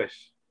nervous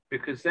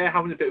because they're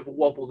having a bit of a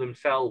wobble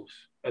themselves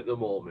at the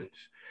moment.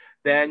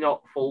 They're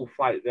not full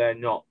flight. They're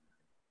not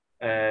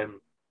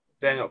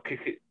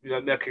kicking.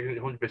 They're kicking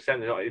 100%.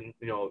 They're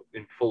not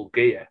in full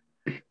gear.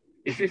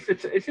 Is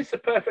this the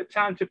perfect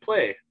time to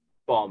play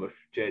Bournemouth,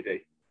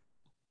 JD?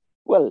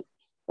 Well,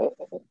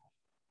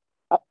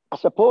 I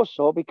suppose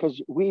so,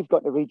 because we've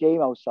got to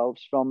redeem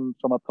ourselves from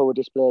a poor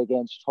display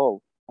against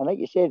Hull. And like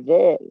you say,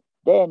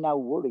 they're now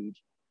worried.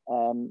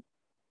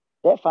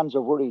 Their fans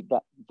are worried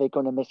that they're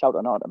going to miss out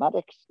on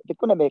automatics. They're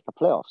going to make the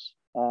playoffs.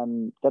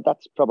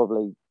 That's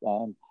probably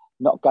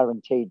not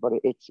guaranteed, but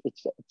it's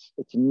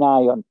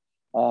nigh on.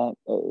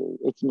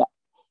 It's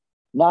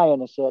nigh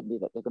on a certainty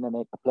that they're going to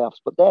make the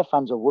playoffs. But their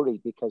fans are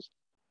worried because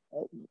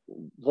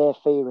they're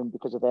fearing,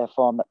 because of their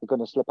form, that they're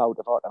going to slip out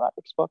of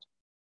automatic spot.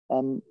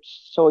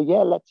 So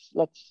yeah, let's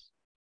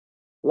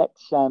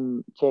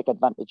take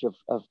advantage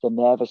of the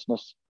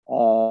nervousness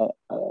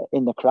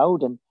in the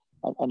crowd and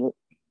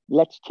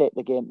let's take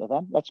the game to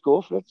them. Let's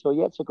go for it. So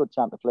yeah, it's a good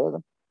time to play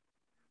them.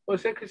 Well,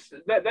 because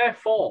their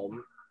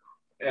form,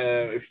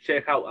 if you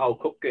take out our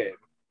cup game,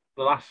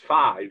 the last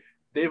 5,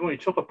 they've only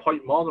took a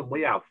point more than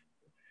we have.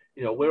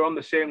 we're on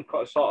the same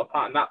sort of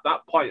path. And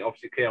that point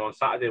obviously came on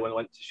Saturday when I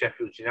went to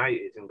Sheffield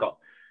United and got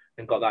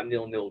that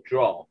 0-0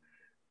 draw.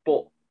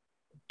 But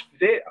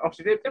they've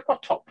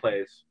got top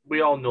players.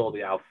 We all know they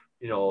have.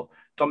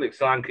 Dominic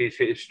Solanke's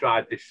hit his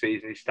stride this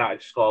season. He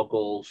started to score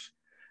goals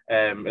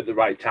at the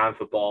right time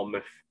for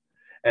Bournemouth.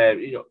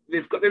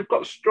 They've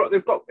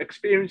got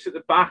experience at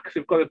the back.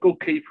 They've got a good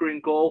keeper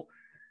in goal.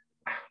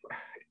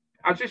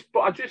 I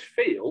just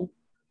feel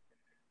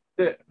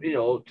that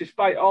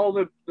despite all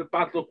the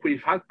bad luck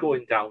we've had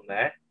going down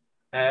there,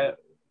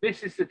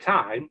 this is the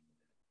time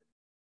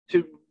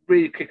to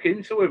really kick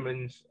into him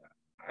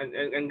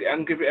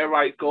and give it a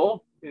right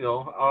go.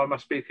 Or am I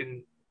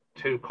speaking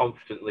too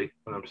confidently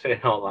when I'm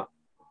saying all that?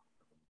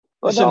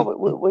 Well,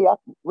 no,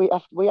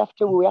 we have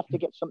to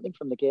get something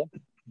from the game.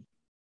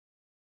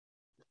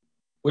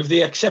 With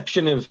the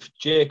exception of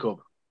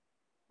Jacob,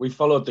 we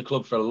followed the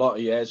club for a lot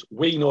of years.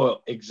 We know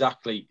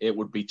exactly it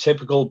would be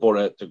typical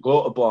Boro to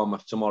go to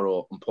Bournemouth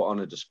tomorrow and put on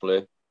a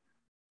display.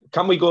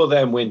 Can we go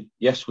there and win?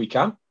 Yes, we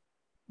can.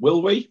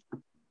 Will we?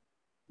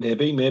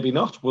 Maybe, maybe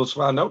not. We'll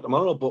find out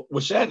tomorrow, but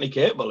we're certainly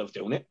capable of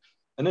doing it.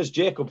 And as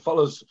Jacob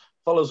follows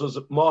us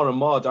more and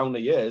more down the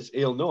years,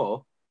 he'll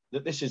know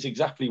that this is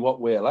exactly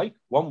what we're like.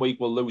 1 week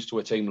we'll lose to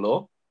a team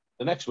low.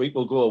 The next week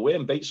we'll go away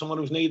and beat someone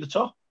who's near the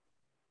top.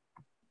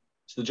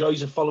 It's the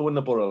joys of following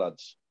the Boro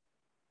lads.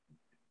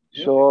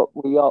 So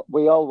we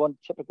all want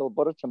typical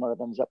Boro tomorrow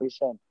then, is that what you're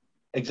saying?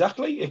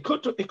 Exactly. It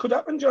could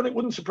happen, John. It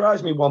wouldn't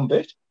surprise me one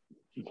bit.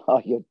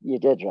 Oh, you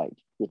did right.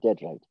 You did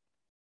right.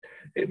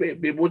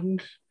 It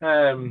wouldn't.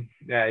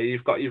 Yeah,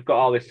 you've got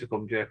all this to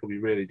come, Jacob. You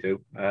really do.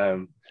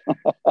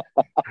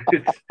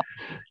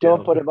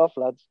 Don't put him off,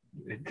 lads.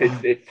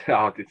 It's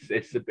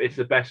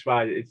the best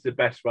ride. It's the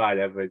best ride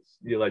ever.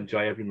 You'll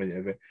enjoy every minute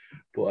of it.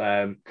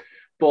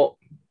 But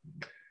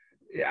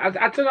yeah,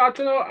 I don't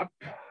know.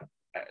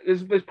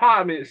 There's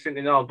part of me that's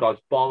thinking, oh God,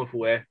 Bournemouth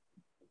away.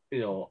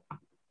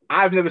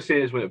 I've never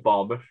seen us win at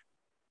Bournemouth.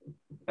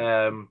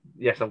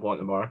 Yes, I'm going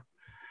tomorrow.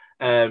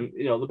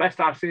 The best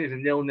I've seen is a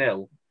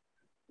 0-0.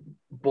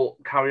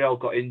 But Carriol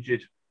got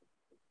injured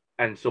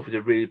and suffered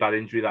a really bad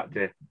injury that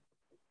day.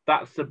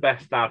 That's the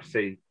best I've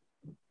seen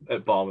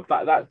at Bournemouth.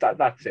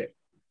 That's it.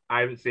 I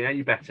haven't seen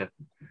any better.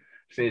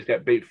 I've seen us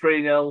get beat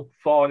 3-0,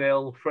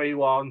 4-0,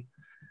 3-1.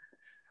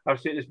 I've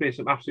seen there's been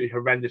some absolutely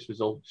horrendous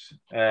results.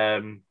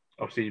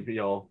 Obviously,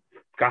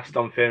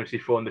 Gaston famously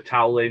throwing the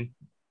towel in.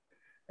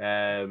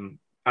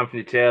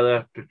 Anthony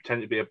Taylor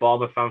pretending to be a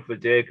Bournemouth fan for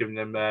the day, giving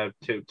them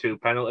two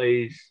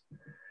penalties.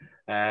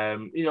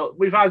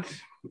 We've had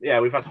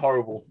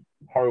horrible.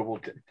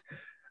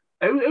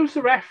 Who's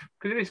the ref?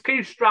 Because if it's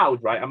Keith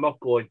Stroud, right, I'm not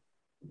going.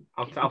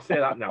 I'll say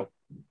that now.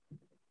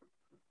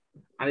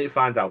 I need to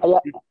find out.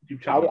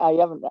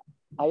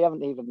 I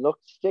haven't even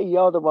looked. Steve,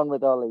 you're the one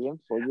with all the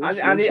info.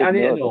 I need to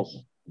know.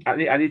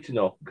 I need to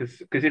know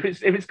because if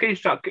it's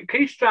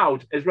Keith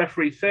Stroud has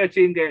refereed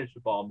 13 games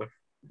for Bournemouth,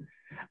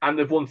 and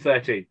they've won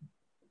 13.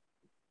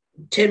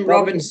 Tim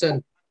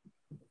Robinson.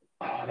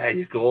 Oh, there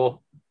you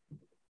go.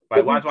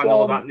 Right, why do I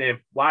know that name?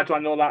 Why do I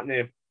know that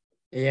name?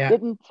 Yeah,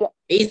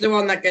 he's the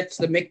one that gets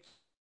the mic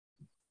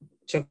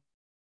took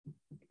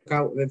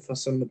out with for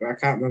something, but I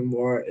can't remember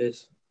what it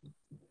is.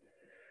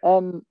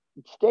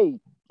 Steve,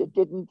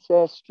 didn't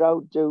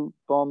Stroud do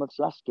Bournemouth's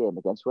last game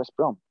against West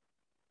Brom?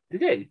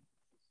 Did he?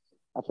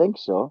 I think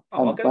so.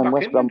 Oh, I'll get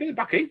it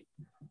back in.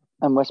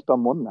 And West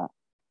Brom won that.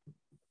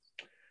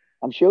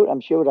 I'm sure I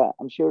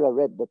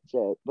read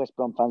that West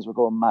Brom fans were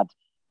going mad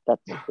that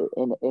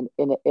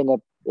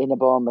in a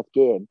Bournemouth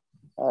game,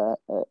 a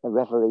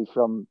referee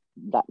from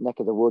that neck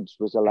of the woods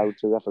was allowed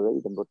to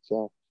referee them. But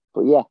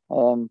yeah,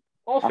 I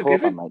hope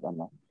I'm right on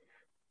that.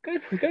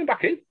 Get him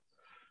back in.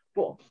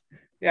 But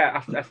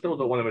yeah, I still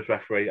don't want him as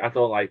referee. I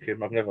don't like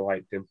him. I've never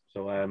liked him.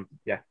 So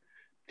yeah,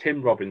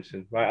 Tim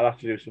Robinson. Right, I'll have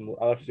to do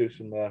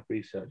some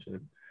research on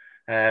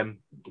him.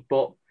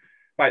 But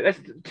right, let's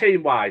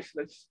team wise.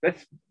 Let's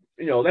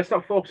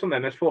not focus on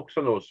them. Let's focus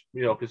on us.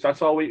 Because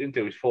that's all we can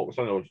do is focus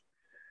on us.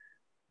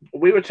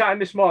 We were chatting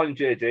this morning,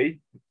 JD,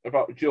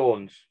 about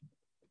Jones.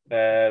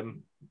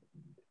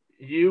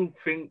 You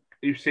think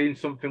you've seen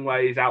something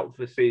where he's out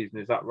for the season?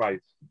 Is that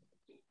right?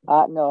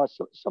 No.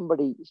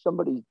 Somebody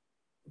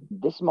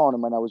this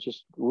morning when I was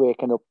just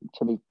waking up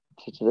to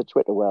the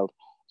Twitter world,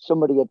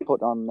 somebody had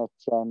put on that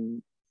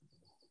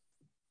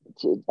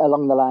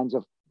along the lines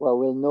of, well,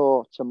 we'll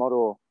know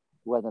tomorrow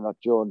whether or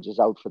not Jones is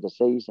out for the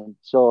season.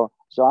 So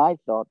I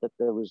thought that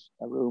there was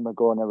a rumour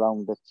going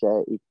around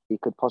that he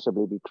could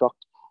possibly be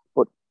crocked.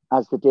 But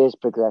as the days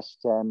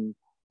progressed,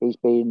 he's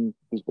been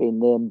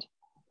named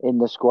in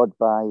the squad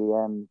by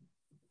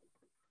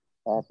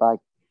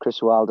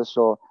Chris Wilder.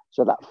 So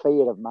that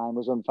fear of mine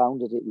was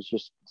unfounded. It was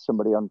just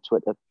somebody on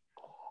Twitter.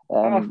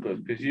 That's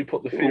good, because you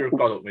put the fear of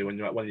God up me when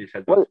you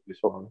said that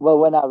this morning. Well,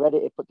 when I read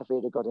it put the fear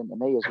of God into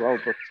me as well.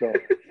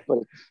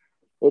 But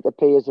it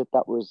appears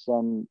that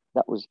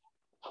was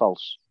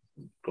false.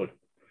 Good.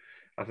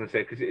 As I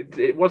say, because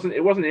it wasn't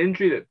an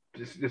injury that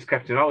just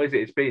kept him out, is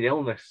it? It's been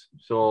illness.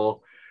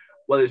 So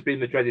whether it's been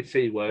the dreaded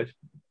C word,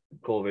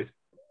 COVID,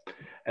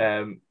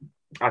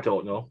 I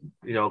don't know,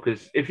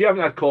 because if you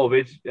haven't had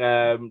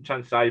COVID,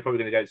 chances are you're probably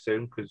going to get it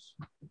soon because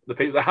the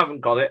people that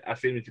haven't got it are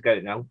seeming to get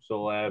it now.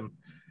 So,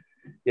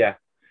 yeah.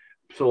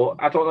 So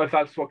I don't know if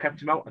that's what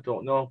kept him out. I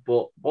don't know,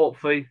 but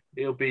hopefully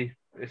he'll be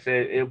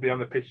on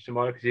the pitch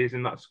tomorrow because he's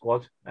in that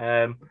squad.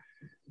 But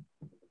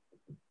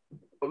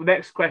the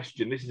next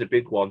question, this is a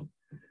big one.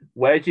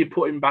 Where do you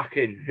put him back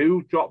in?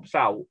 Who drops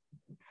out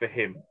for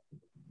him?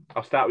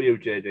 I'll start with you,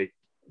 JD.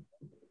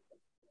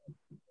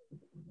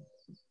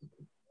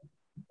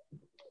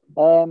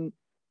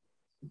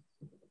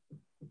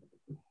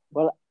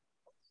 Well,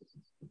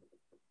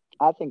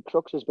 I think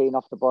Crooks has been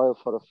off the boil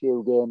for a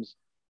few games,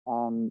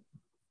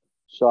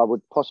 so I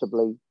would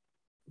possibly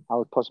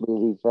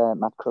leave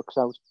Matt Crooks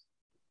out.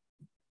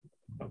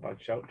 Not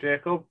bad shout,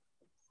 Jacob.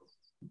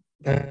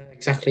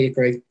 Exactly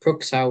agree.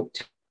 Crooks out,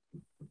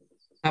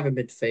 have a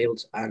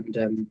midfield,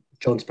 and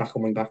Jones back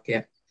on wing back.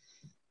 Yeah.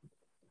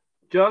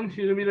 John,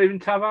 you're going to be leaving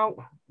Tav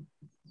out?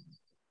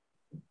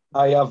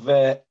 I have.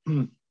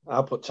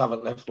 I'll put Tav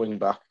at left wing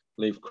back.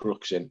 Leave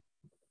Crooks in.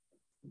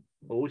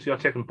 Oh, so you're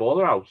taking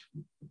Boro out?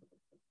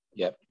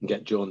 Yep, and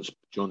get Jones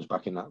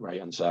back in that right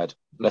hand side.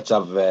 Let's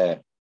have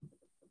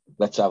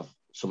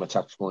some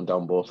attacks going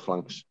down both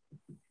flanks.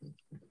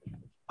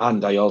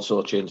 And I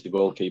also changed the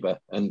goalkeeper.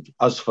 And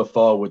as for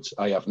forwards,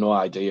 I have no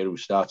idea who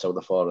starts out of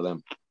the four of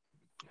them.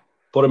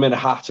 Put them in a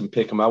hat and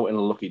pick them out in a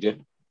lucky dip.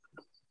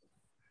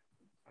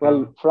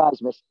 Well,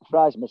 Fry's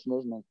missing,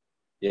 isn't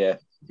he? Yeah.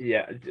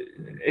 Yeah.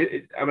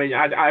 I mean,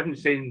 I haven't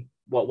seen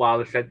what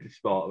Wilder said this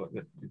sport.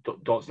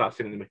 Don't start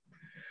singing to me.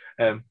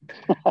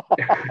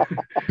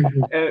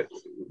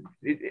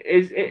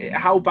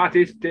 How bad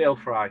is Dale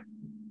Fry?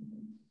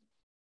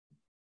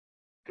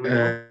 Do we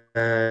know?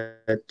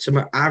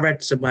 I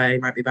read somewhere he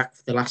might be back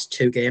for the last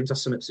 2 games or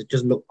something, so it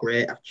doesn't look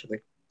great actually.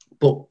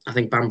 But I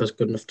think Bamba's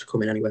good enough to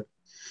come in anyway.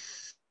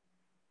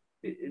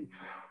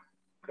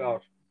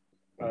 God,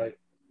 right.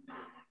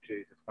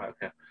 Jesus, right,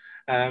 okay.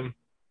 I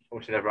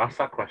wish I never asked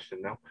that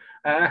question now.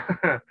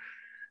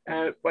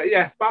 But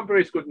yeah, Bamba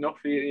is good enough.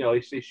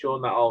 He's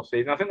shown that all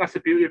season. I think that's the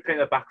beauty of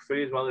playing a back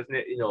three as well, isn't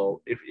it?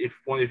 If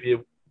one of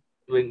your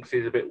links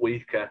is a bit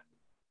weaker,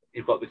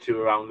 you've got the two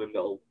around them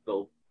that'll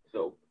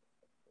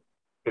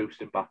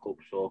boost him back up.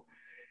 So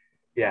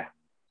yeah.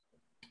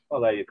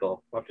 Well, there you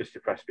go. I've just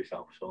depressed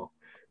myself. So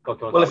God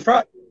knows.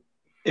 Well,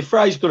 if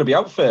Fry's going to be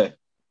out for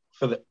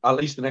at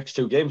least the next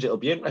 2 games, it'll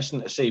be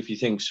interesting to see if he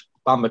thinks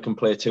Bamba can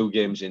play 2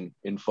 games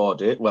in 4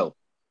 days. Well,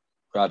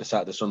 Friday,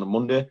 Saturday, Sunday,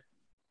 Monday.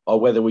 Or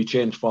whether we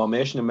change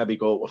formation and maybe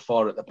go with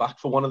 4 at the back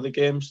for one of the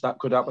games. That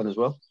could happen as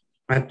well.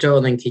 I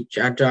don't think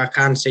I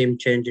can't see him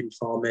changing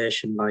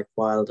formation like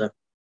Wilder.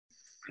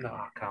 No,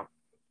 I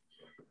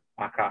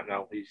can't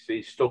now.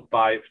 He's stuck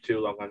by it for too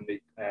long, and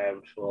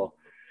so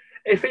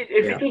if he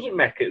doesn't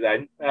make it,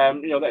 then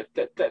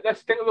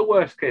let's think of the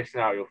worst case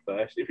scenario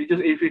first. If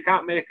he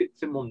can't make it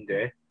to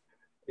Monday,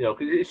 because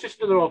it's just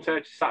another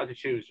alternative Saturday,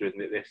 Tuesday,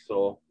 isn't it? This,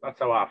 so that's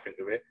how I think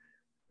of it.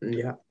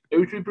 Yeah.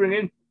 Who do we bring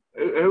in?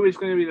 Who is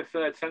going to be the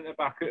third centre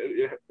back?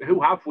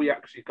 Who have we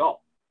actually got?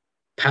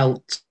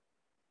 Pelt.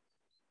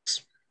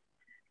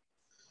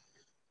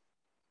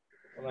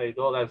 Well, there you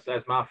go.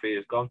 There's my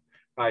fears gone.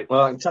 Right.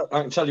 Well, I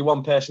can tell you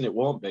one person it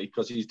won't be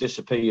because he's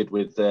disappeared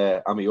with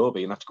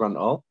Amiobi, and that's Grant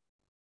Hall.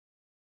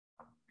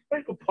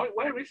 Very good point.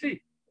 Where is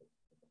he?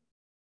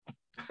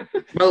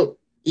 Well,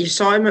 you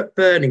saw him at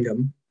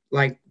Birmingham,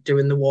 like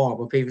doing the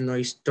warm up, even though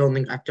I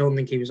don't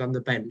think he was on the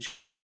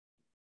bench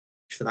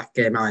for that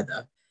game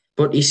either.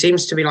 But he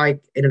seems to be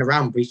like in and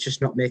around, but he's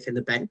just not making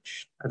the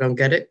bench. I don't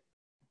get it.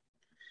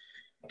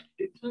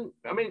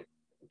 I mean,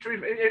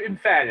 in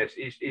fairness,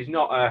 he's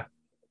not a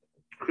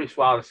Chris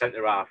Wilder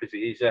centre half, is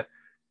he?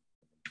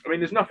 I mean,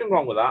 there's nothing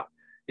wrong with that.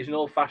 He's an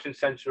old-fashioned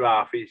centre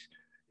half. He's,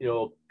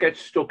 gets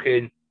stuck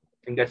in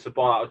and gets the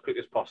ball out as quick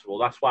as possible.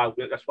 That's why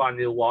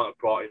Neil Warnock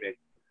brought him in.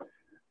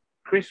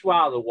 Chris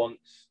Wilder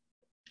wants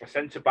a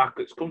centre back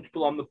that's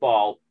comfortable on the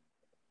ball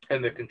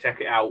and that can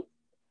take it out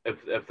of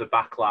the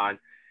back line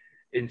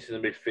into the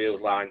midfield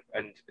line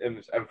and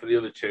for the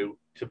other two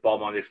to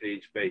bomb on if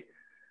needs be.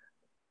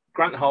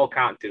 Grant Hall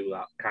can't do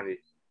that, can he?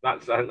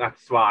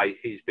 That's why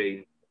he's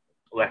been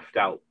left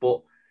out.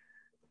 But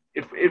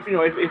if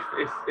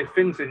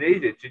things are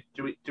needed,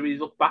 do we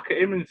look back at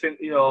him and think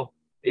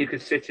he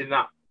could sit in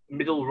that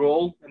middle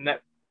role and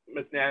that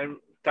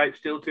type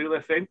still do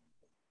their thing?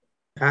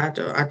 I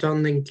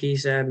don't think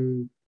he's.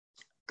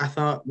 I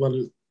thought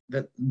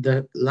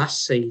the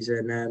last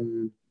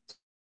season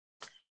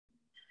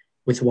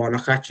with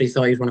Warnock, I actually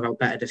thought he was one of our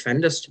better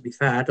defenders. To be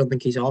fair, I don't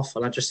think he's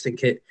awful. I just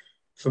think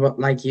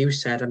like you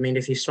said. I mean,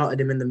 if you slotted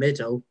him in the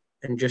middle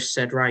and just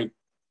said, right,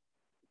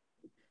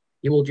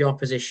 you hold your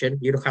position,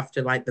 you look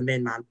after like the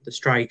main man, the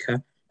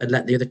striker, and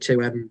let the other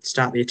two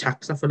start the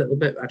attacks off a little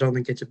bit. I don't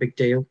think it's a big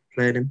deal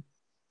playing him.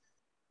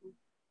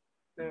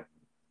 Yeah,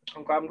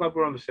 I'm glad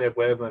we're on the same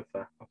wavelength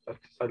there.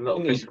 I've just had a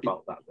little think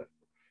about that. Then.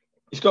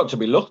 He's got to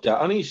be looked at,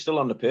 and he's still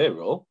on the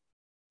payroll.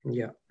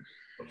 Yeah.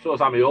 So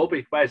is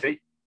Amiobi. Where's he?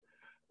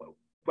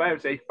 Where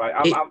is he? Right,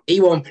 he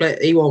won't play.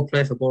 He won't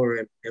play for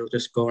Boro. He'll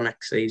just go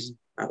next season.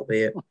 That'll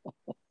be it.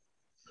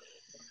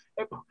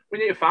 We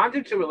need to find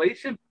him to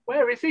release him.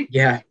 Where is he?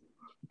 Yeah.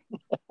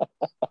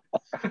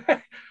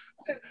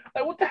 Like,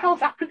 what the hell's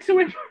happened to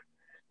him?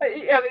 Like,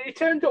 he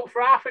turned up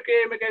for half a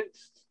game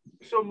against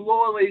some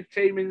lower league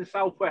team in the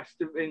southwest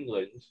of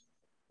England,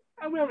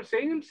 and we haven't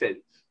seen him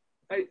since.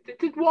 Like,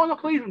 did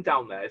Warnock leave him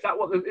down there? Is that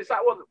what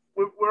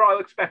we're all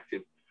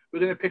expecting? We're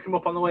going to pick him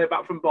up on the way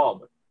back from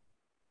Bournemouth.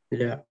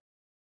 Yeah.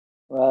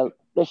 Well,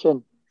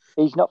 listen,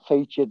 he's not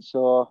featured,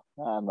 so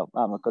I'm not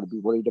going to be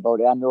worried about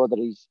it. I know that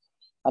he's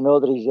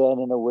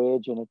earning a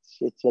wage, and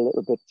it's a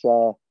little bit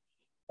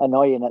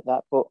annoying at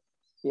that, but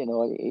you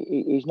know,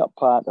 he's not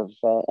part of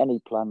any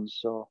plans,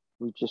 so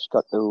we've just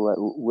got to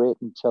wait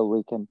until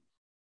we can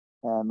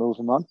move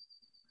him on.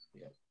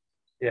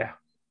 Yeah,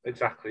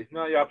 exactly.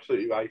 No, you're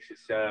absolutely right.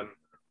 It's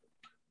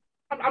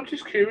I'm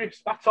just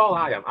curious. That's all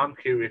I am. I'm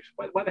curious.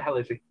 Where the hell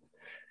is he?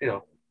 You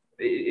know,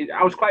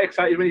 I was quite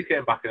excited when he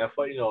came back, and I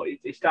thought, you know,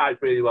 he started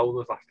really well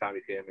with us last time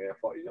he came here. I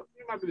thought, you know,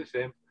 he might be the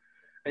same.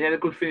 And he had a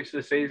good finish to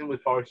the season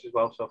with Forest as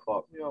well. So I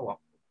thought, you know what,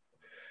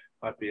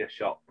 might be a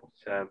shot. But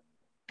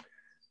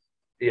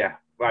yeah,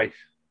 right.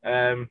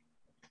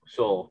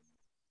 So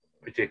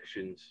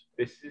predictions.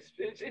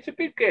 It's a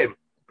big game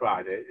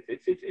Friday.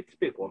 It's a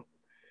big one.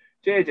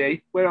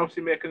 JD, we're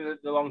obviously making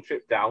the long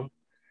trip down.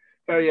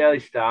 Very early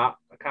start.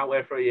 I can't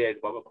wait for a year.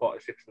 Well, at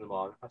 5:45 in the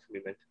morning. That's gonna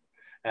be mint.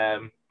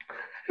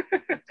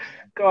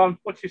 Go on.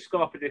 What's your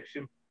score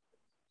prediction?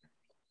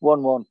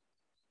 1-1.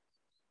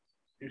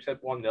 You said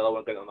 1-0. I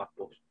won't get on that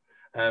bus.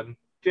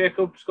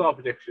 Jacob, score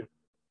prediction.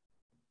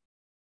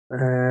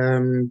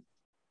 3-2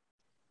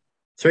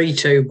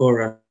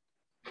 Boro.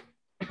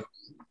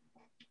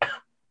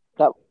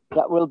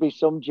 That will be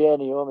some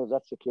journey home if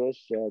that's the case,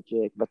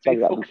 Jake. But I tell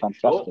you, that'll be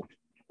fantastic.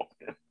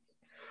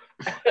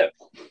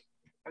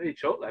 I need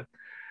choke then.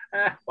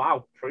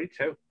 Wow,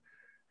 3-2.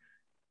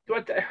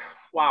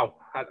 Wow.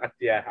 I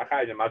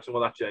can't even imagine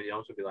what that journey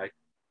home would be like.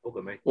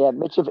 Bugger me. Yeah,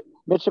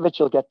 Mitrovic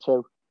will get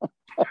 2.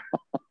 Can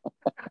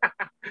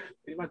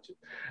you imagine?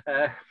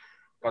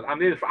 God, I'm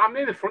near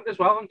the front as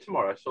well on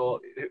tomorrow.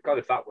 So, God,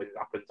 if that win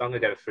happens, I'm going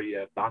to get a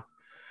 3-year ban.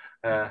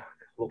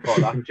 Look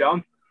for that.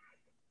 John?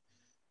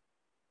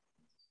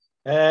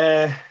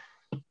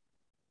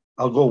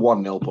 I'll go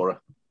 1-0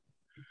 Boro.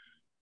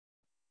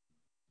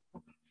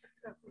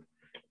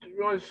 Do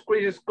you want to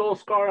squeeze a goal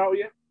score out of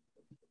you?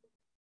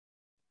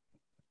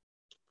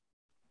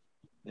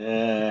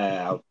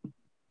 Yeah.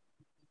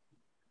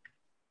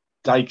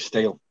 Dyke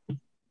Steele.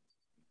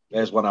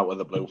 There's one out of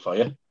the blue for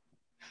you.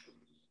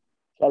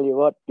 Tell you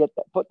what,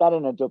 put that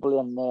in a double,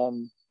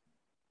 and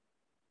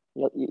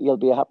you'll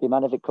be a happy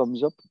man if it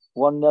comes up.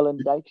 1-0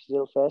 and Dyke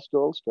Steele first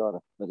goal scorer.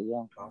 But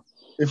yeah.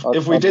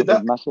 If we did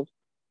that, massive.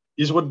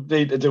 You wouldn't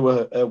need to do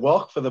a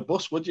walk for the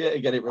bus, would you, to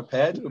get it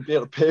repaired? We'd be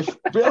able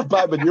to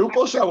buy a new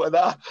bus out of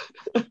that.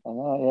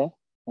 Oh,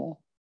 yeah.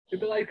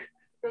 It'd be like,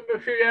 remember a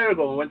few years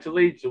ago, we went to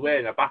Leeds away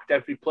and I backed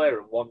every player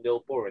in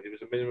 1-0 Boro, and it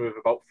was a minimum of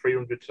about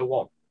 300 to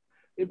 1.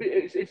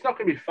 It's not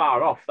going to be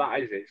far off, that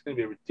is it. It's going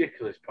to be a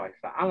ridiculous price.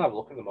 I'll have a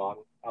look in the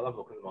morning. That one.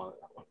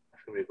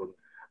 That's going to be a good one.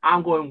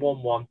 I'm going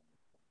 1-1.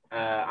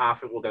 I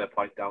think we'll get a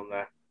point down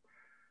there.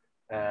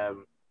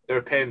 They're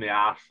a pain in the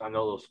arse. I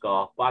know they'll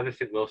score, but I just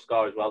think we'll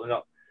score as well. They're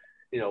not,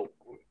 you know,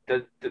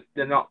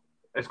 they're not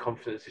as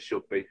confident as they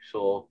should be.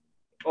 So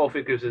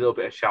hopefully it gives a little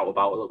bit of shout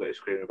about, a little bit of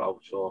screaming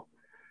about. So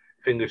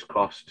fingers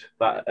crossed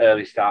that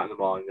early start in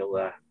the morning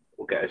will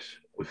get us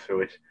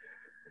through it.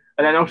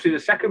 And then obviously the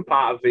second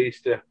part of the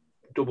Easter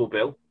double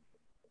bill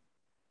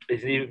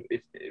is an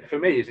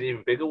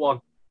even bigger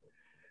one.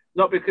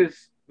 Not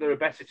because they're a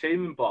better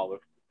team than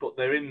Bournemouth, but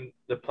they're in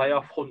the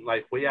playoff hunt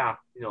like we are.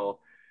 You know,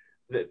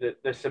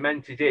 they're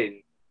cemented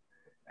in,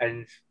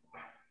 and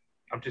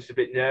I'm just a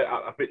bit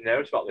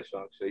nervous about this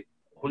one actually.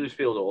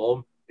 Huddersfield at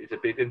home is a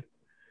big one.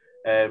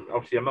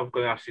 Obviously, I'm not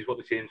going to ask you what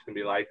the team's going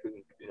to be like,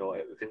 and you know,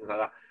 things like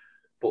that.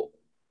 But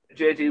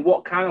JD,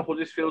 what kind of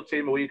Huddersfield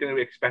team are we going to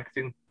be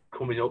expecting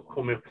coming up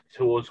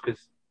to us?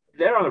 Because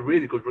they're on a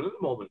really good run at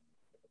the moment.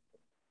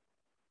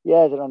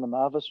 Yeah, they're on a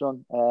marvellous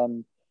run,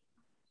 and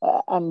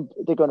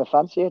they're going to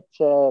fancy it.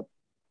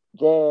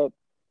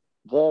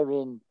 They're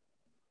in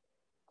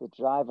the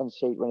driving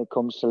seat when it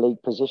comes to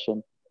league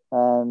position,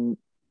 and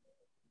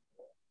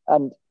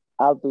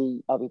I'll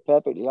be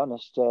perfectly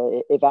honest.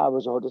 If I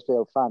was a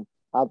Huddersfield fan,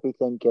 I'd be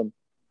thinking,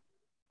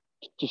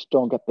 just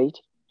don't get beat.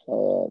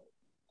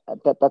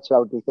 That's what I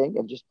would be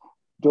thinking. Just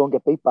don't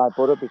get beat by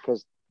Boro,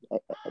 because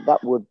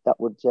that would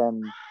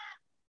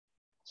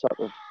sort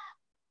of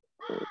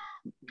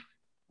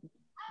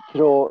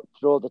throw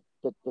the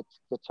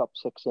top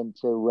 6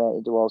 into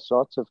all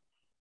sorts of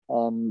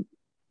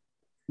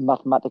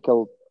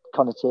mathematical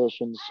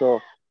connotations. So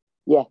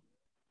yeah,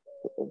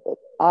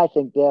 I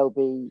think they'll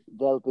be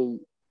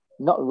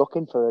not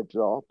looking for a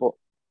draw, but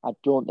I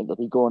don't think they'll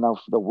be going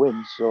out for the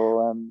win.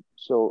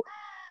 So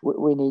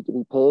we need to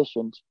be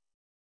patient,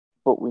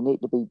 but we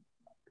need to be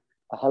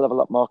a hell of a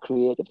lot more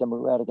creative than we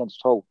were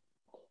against Hull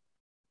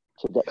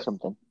to get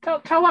something.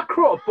 Tell that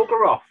crow to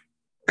bugger off.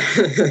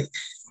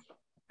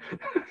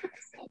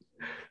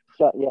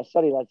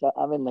 sorry lads,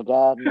 I'm in the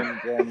garden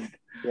and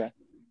yeah.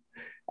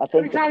 I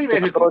Every think time you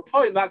make a good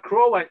point, that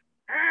crow went.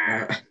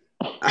 I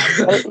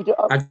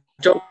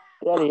don't.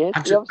 There he is.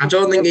 I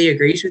don't think he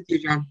agrees with you,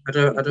 John. I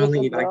don't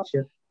think he doesn't, likes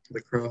you,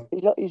 the crow.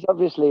 He's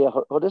obviously a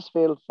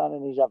Huddersfield fan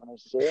and he's having a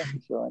say.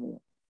 So anyway.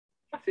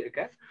 That's it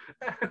again.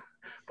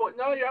 But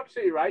no, you're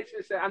absolutely right.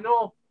 I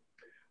know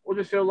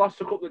Huddersfield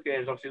lost a couple of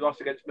games. Obviously, lost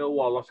against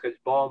Millwall, lost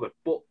against Bournemouth,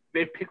 but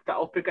they picked that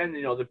up again.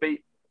 You know, they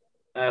beat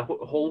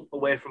Hull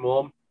away from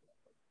home.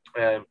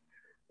 I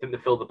think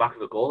they filled the back of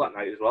the goal that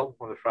night as well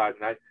on the Friday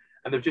night,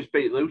 and they've just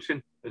beat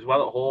Luton as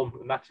well at home,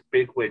 and that's a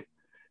big win.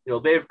 You know,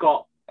 they've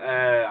got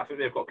I think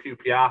they've got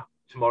QPR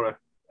tomorrow,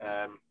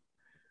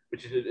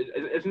 which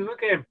is another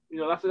game. You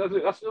know, that's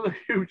another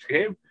huge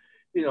game.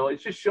 You know,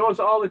 it just shows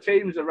that all the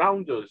teams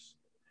around us.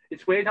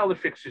 It's weird how the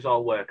fixtures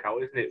all work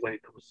out, isn't it, when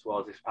it comes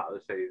towards this part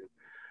of the season?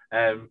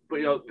 But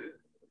you know,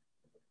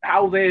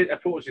 how they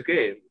approach the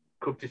game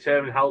could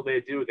determine how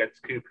they do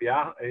against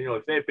QPR. And you know,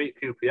 if they beat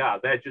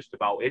QPR, they're just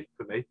about in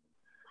for me.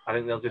 I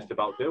think they'll just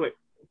about do it.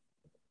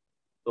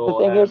 So, the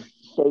thing is,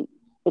 see,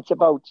 it's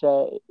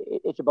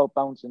about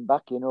bouncing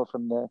back, you know,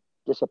 from the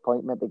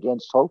disappointment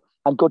against Hull,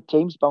 and good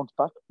teams bounce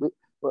back.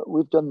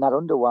 We've done that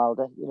under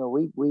Wilder. You know,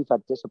 we've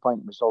had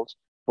disappointing results,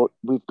 but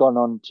we've gone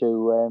on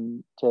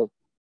to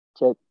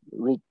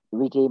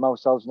redeem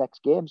ourselves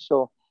next game.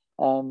 So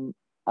I'm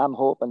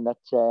hoping that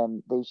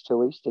these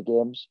two Easter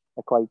games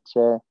are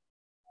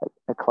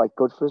quite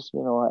good for us,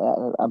 you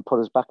know, and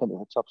put us back into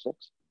the top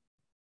six.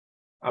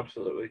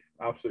 Absolutely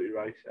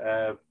right.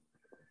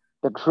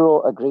 The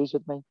Crow agrees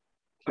with me.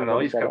 I know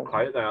he's kept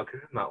quiet there. I'll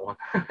give him that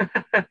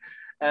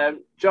one.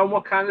 John,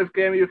 what kind of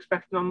game are you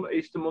expecting on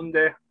Easter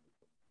Monday?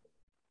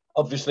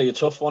 Obviously, a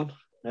tough one.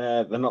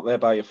 They're not there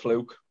by a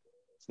fluke.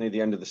 It's near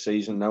the end of the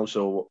season now,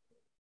 so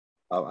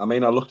I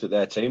mean, I looked at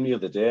their team the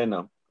other day, and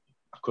I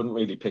couldn't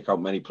really pick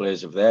out many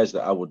players of theirs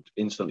that I would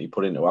instantly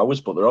put into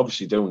ours. But they're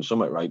obviously doing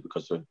something right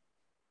because they're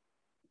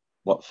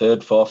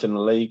third, fourth in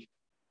the league.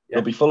 Yeah.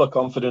 They'll be full of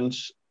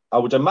confidence. I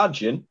would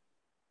imagine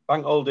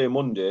Bank Holiday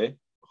Monday,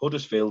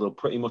 Huddersfield will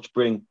pretty much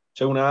bring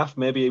 2,500,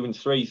 maybe even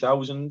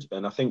 3,000,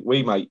 and I think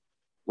we might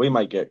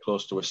get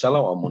close to a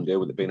sellout on Monday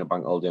with it being a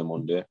Bank Holiday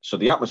Monday. So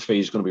the atmosphere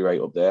is going to be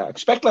right up there. I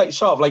expect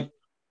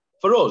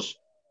for us,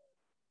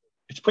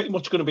 it's pretty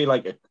much going to be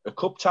like a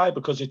cup tie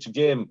because it's a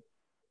game.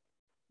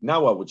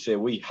 Now I would say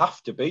we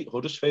have to beat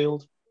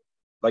Huddersfield.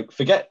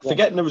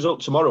 Forgetting the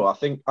result tomorrow, I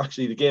think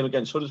actually the game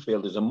against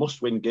Huddersfield is a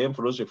must-win game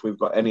for us if we've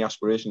got any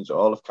aspirations at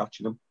all of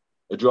catching them.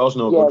 A draw's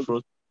no good for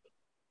us.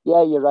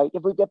 Yeah, you're right.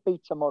 If we get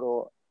beat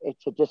tomorrow,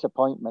 it's a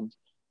disappointment.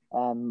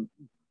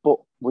 But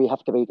we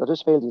have to beat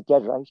Huddersfield. You're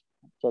dead right.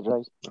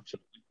 Absolutely.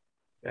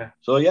 Yeah.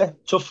 So yeah,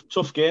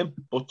 tough game,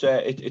 but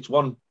it's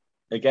one.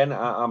 Again,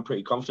 I'm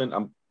pretty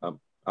confident.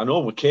 I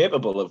know we're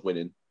capable of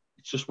winning.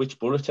 It's just which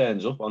Boro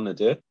turns up on the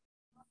day.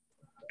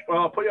 Well,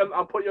 I'll put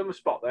you on the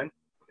spot then.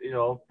 You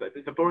know,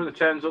 the Boro that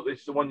turns up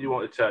is the one you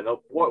want to turn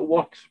up.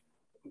 What?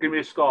 Give me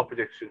a score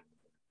prediction.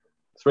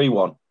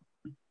 3-1.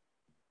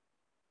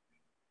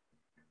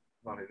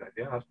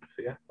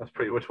 Yeah, that's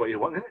pretty much what you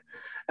want, isn't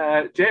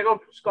it? Jacob,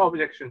 score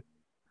prediction.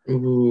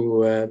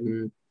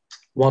 1-0,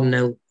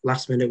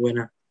 last minute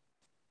winner.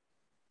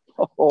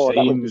 Oh,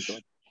 that would be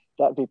good.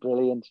 That'd be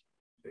brilliant.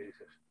 Jesus.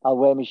 I'll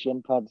wear my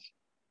shin pads.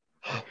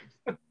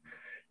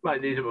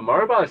 Might need it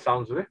tomorrow by the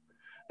sounds of it.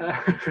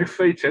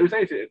 3-2's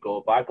easy to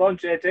go by. Go on,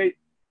 JT.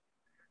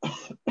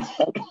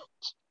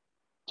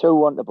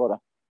 2-1 to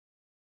Boro.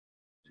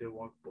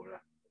 2-1 Boro.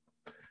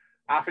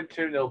 I think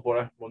 2-0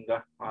 Boro Monday.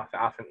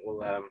 I think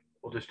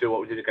we'll just do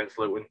what we did against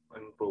Luton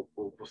and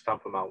we'll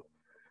stamp them out.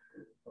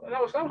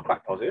 That was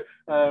quite positive.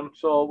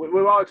 So we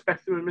were all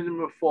expecting a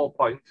minimum of 4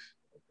 points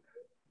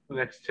for the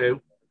next two.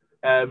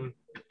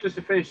 Just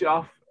to finish it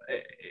off,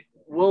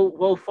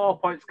 will 4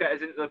 points get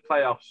us into the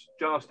playoffs?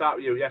 John, I'll start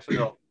with you. Yes or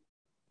no?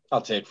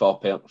 I'll take 4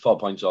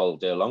 points all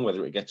day long,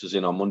 whether it gets us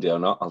in on Monday or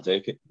not. I'll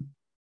take it.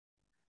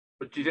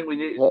 But do you think do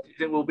you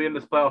think we'll be in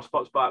the playoff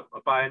spots by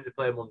end of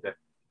play Monday?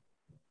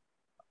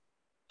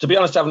 To be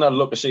honest, I haven't had a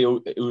look to see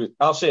who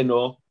I'll say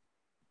no.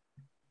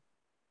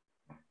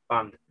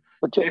 And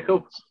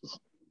Jacob?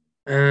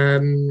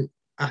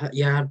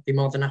 I'd be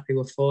more than happy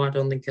with 4. I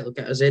don't think it'll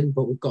get us in,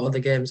 but we've got other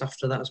games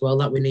after that as well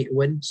that we need to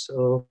win.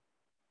 So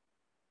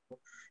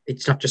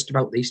it's not just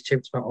about these two;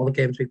 it's about all the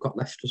games we've got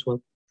left as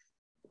well.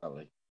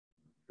 Probably.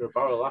 You're a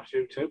barrel last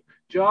year too,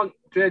 John.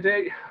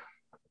 JD.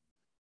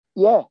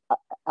 Yeah,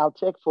 I'll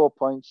take 4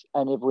 points,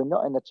 and if we're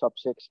not in the top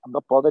 6, I'm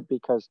not bothered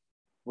because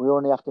we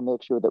only have to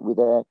make sure that we're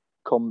there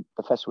come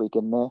the first week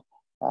in May.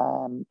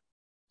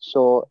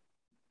 So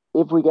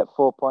if we get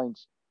 4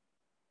 points,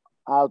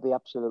 I'll be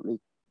absolutely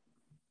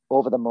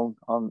over the moon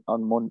on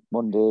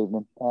Monday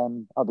evening.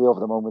 I'll be over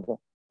the moon with it.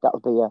 That'll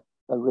be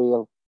a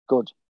real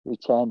good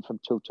return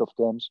from 2 tough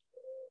games.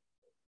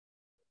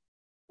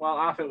 Well,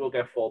 I think we'll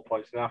get 4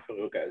 points, and I think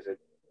we'll get us in.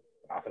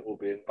 I think we'll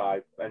be in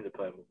by end of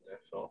play Monday.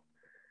 So,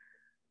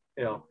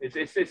 you know, it's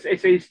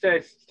Easter,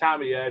 it's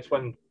time of year. It's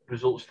when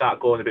results start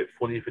going a bit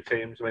funny for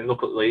teams. I mean,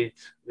 look at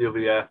Leeds the other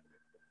year.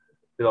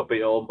 they got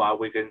beat home by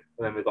Wigan,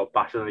 and then they got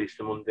battered on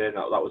Easter Monday, and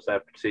that was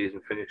their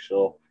season finish.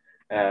 So,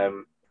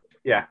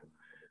 yeah.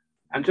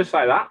 And just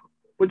like that,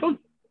 we're done.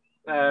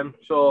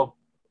 So,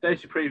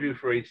 there's your preview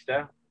for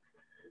Easter.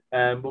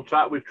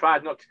 We've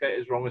tried not to get it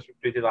as wrong as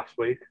we did last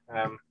week.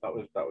 That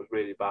was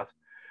really bad.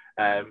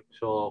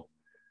 So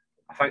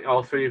I thank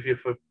all three of you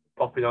for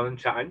popping on and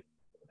chatting.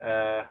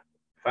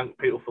 Thank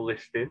people for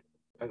listening.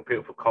 Thank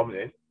people for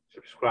commenting,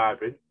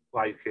 subscribing,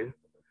 liking.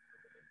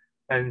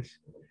 And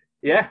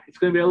yeah, it's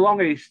going to be a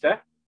long Easter.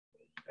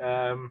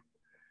 It's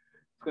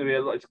going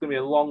to be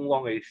a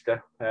long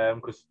Easter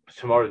because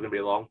tomorrow's going to be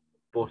long.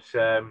 But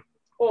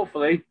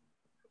hopefully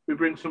we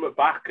bring something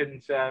back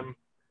and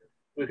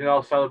we can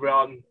all celebrate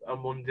on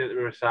Monday at the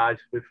Riverside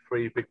with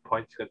 3 big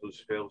points against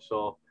Huddersfield.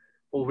 So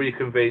we'll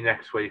reconvene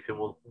next week and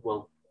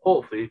we'll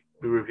hopefully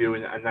be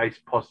reviewing a nice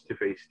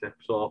positive Easter.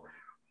 So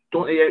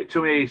don't eat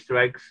too many Easter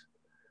eggs.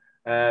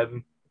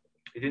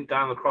 He didn't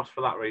die on the cross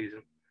for that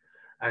reason.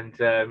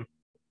 And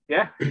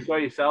yeah, enjoy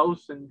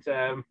yourselves and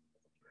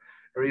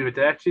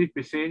arrivederci.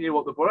 Be seeing you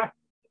up the Boro.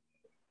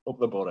 Up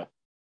the Boro.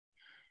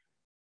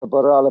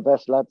 But all the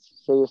best, lads.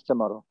 See you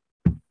tomorrow.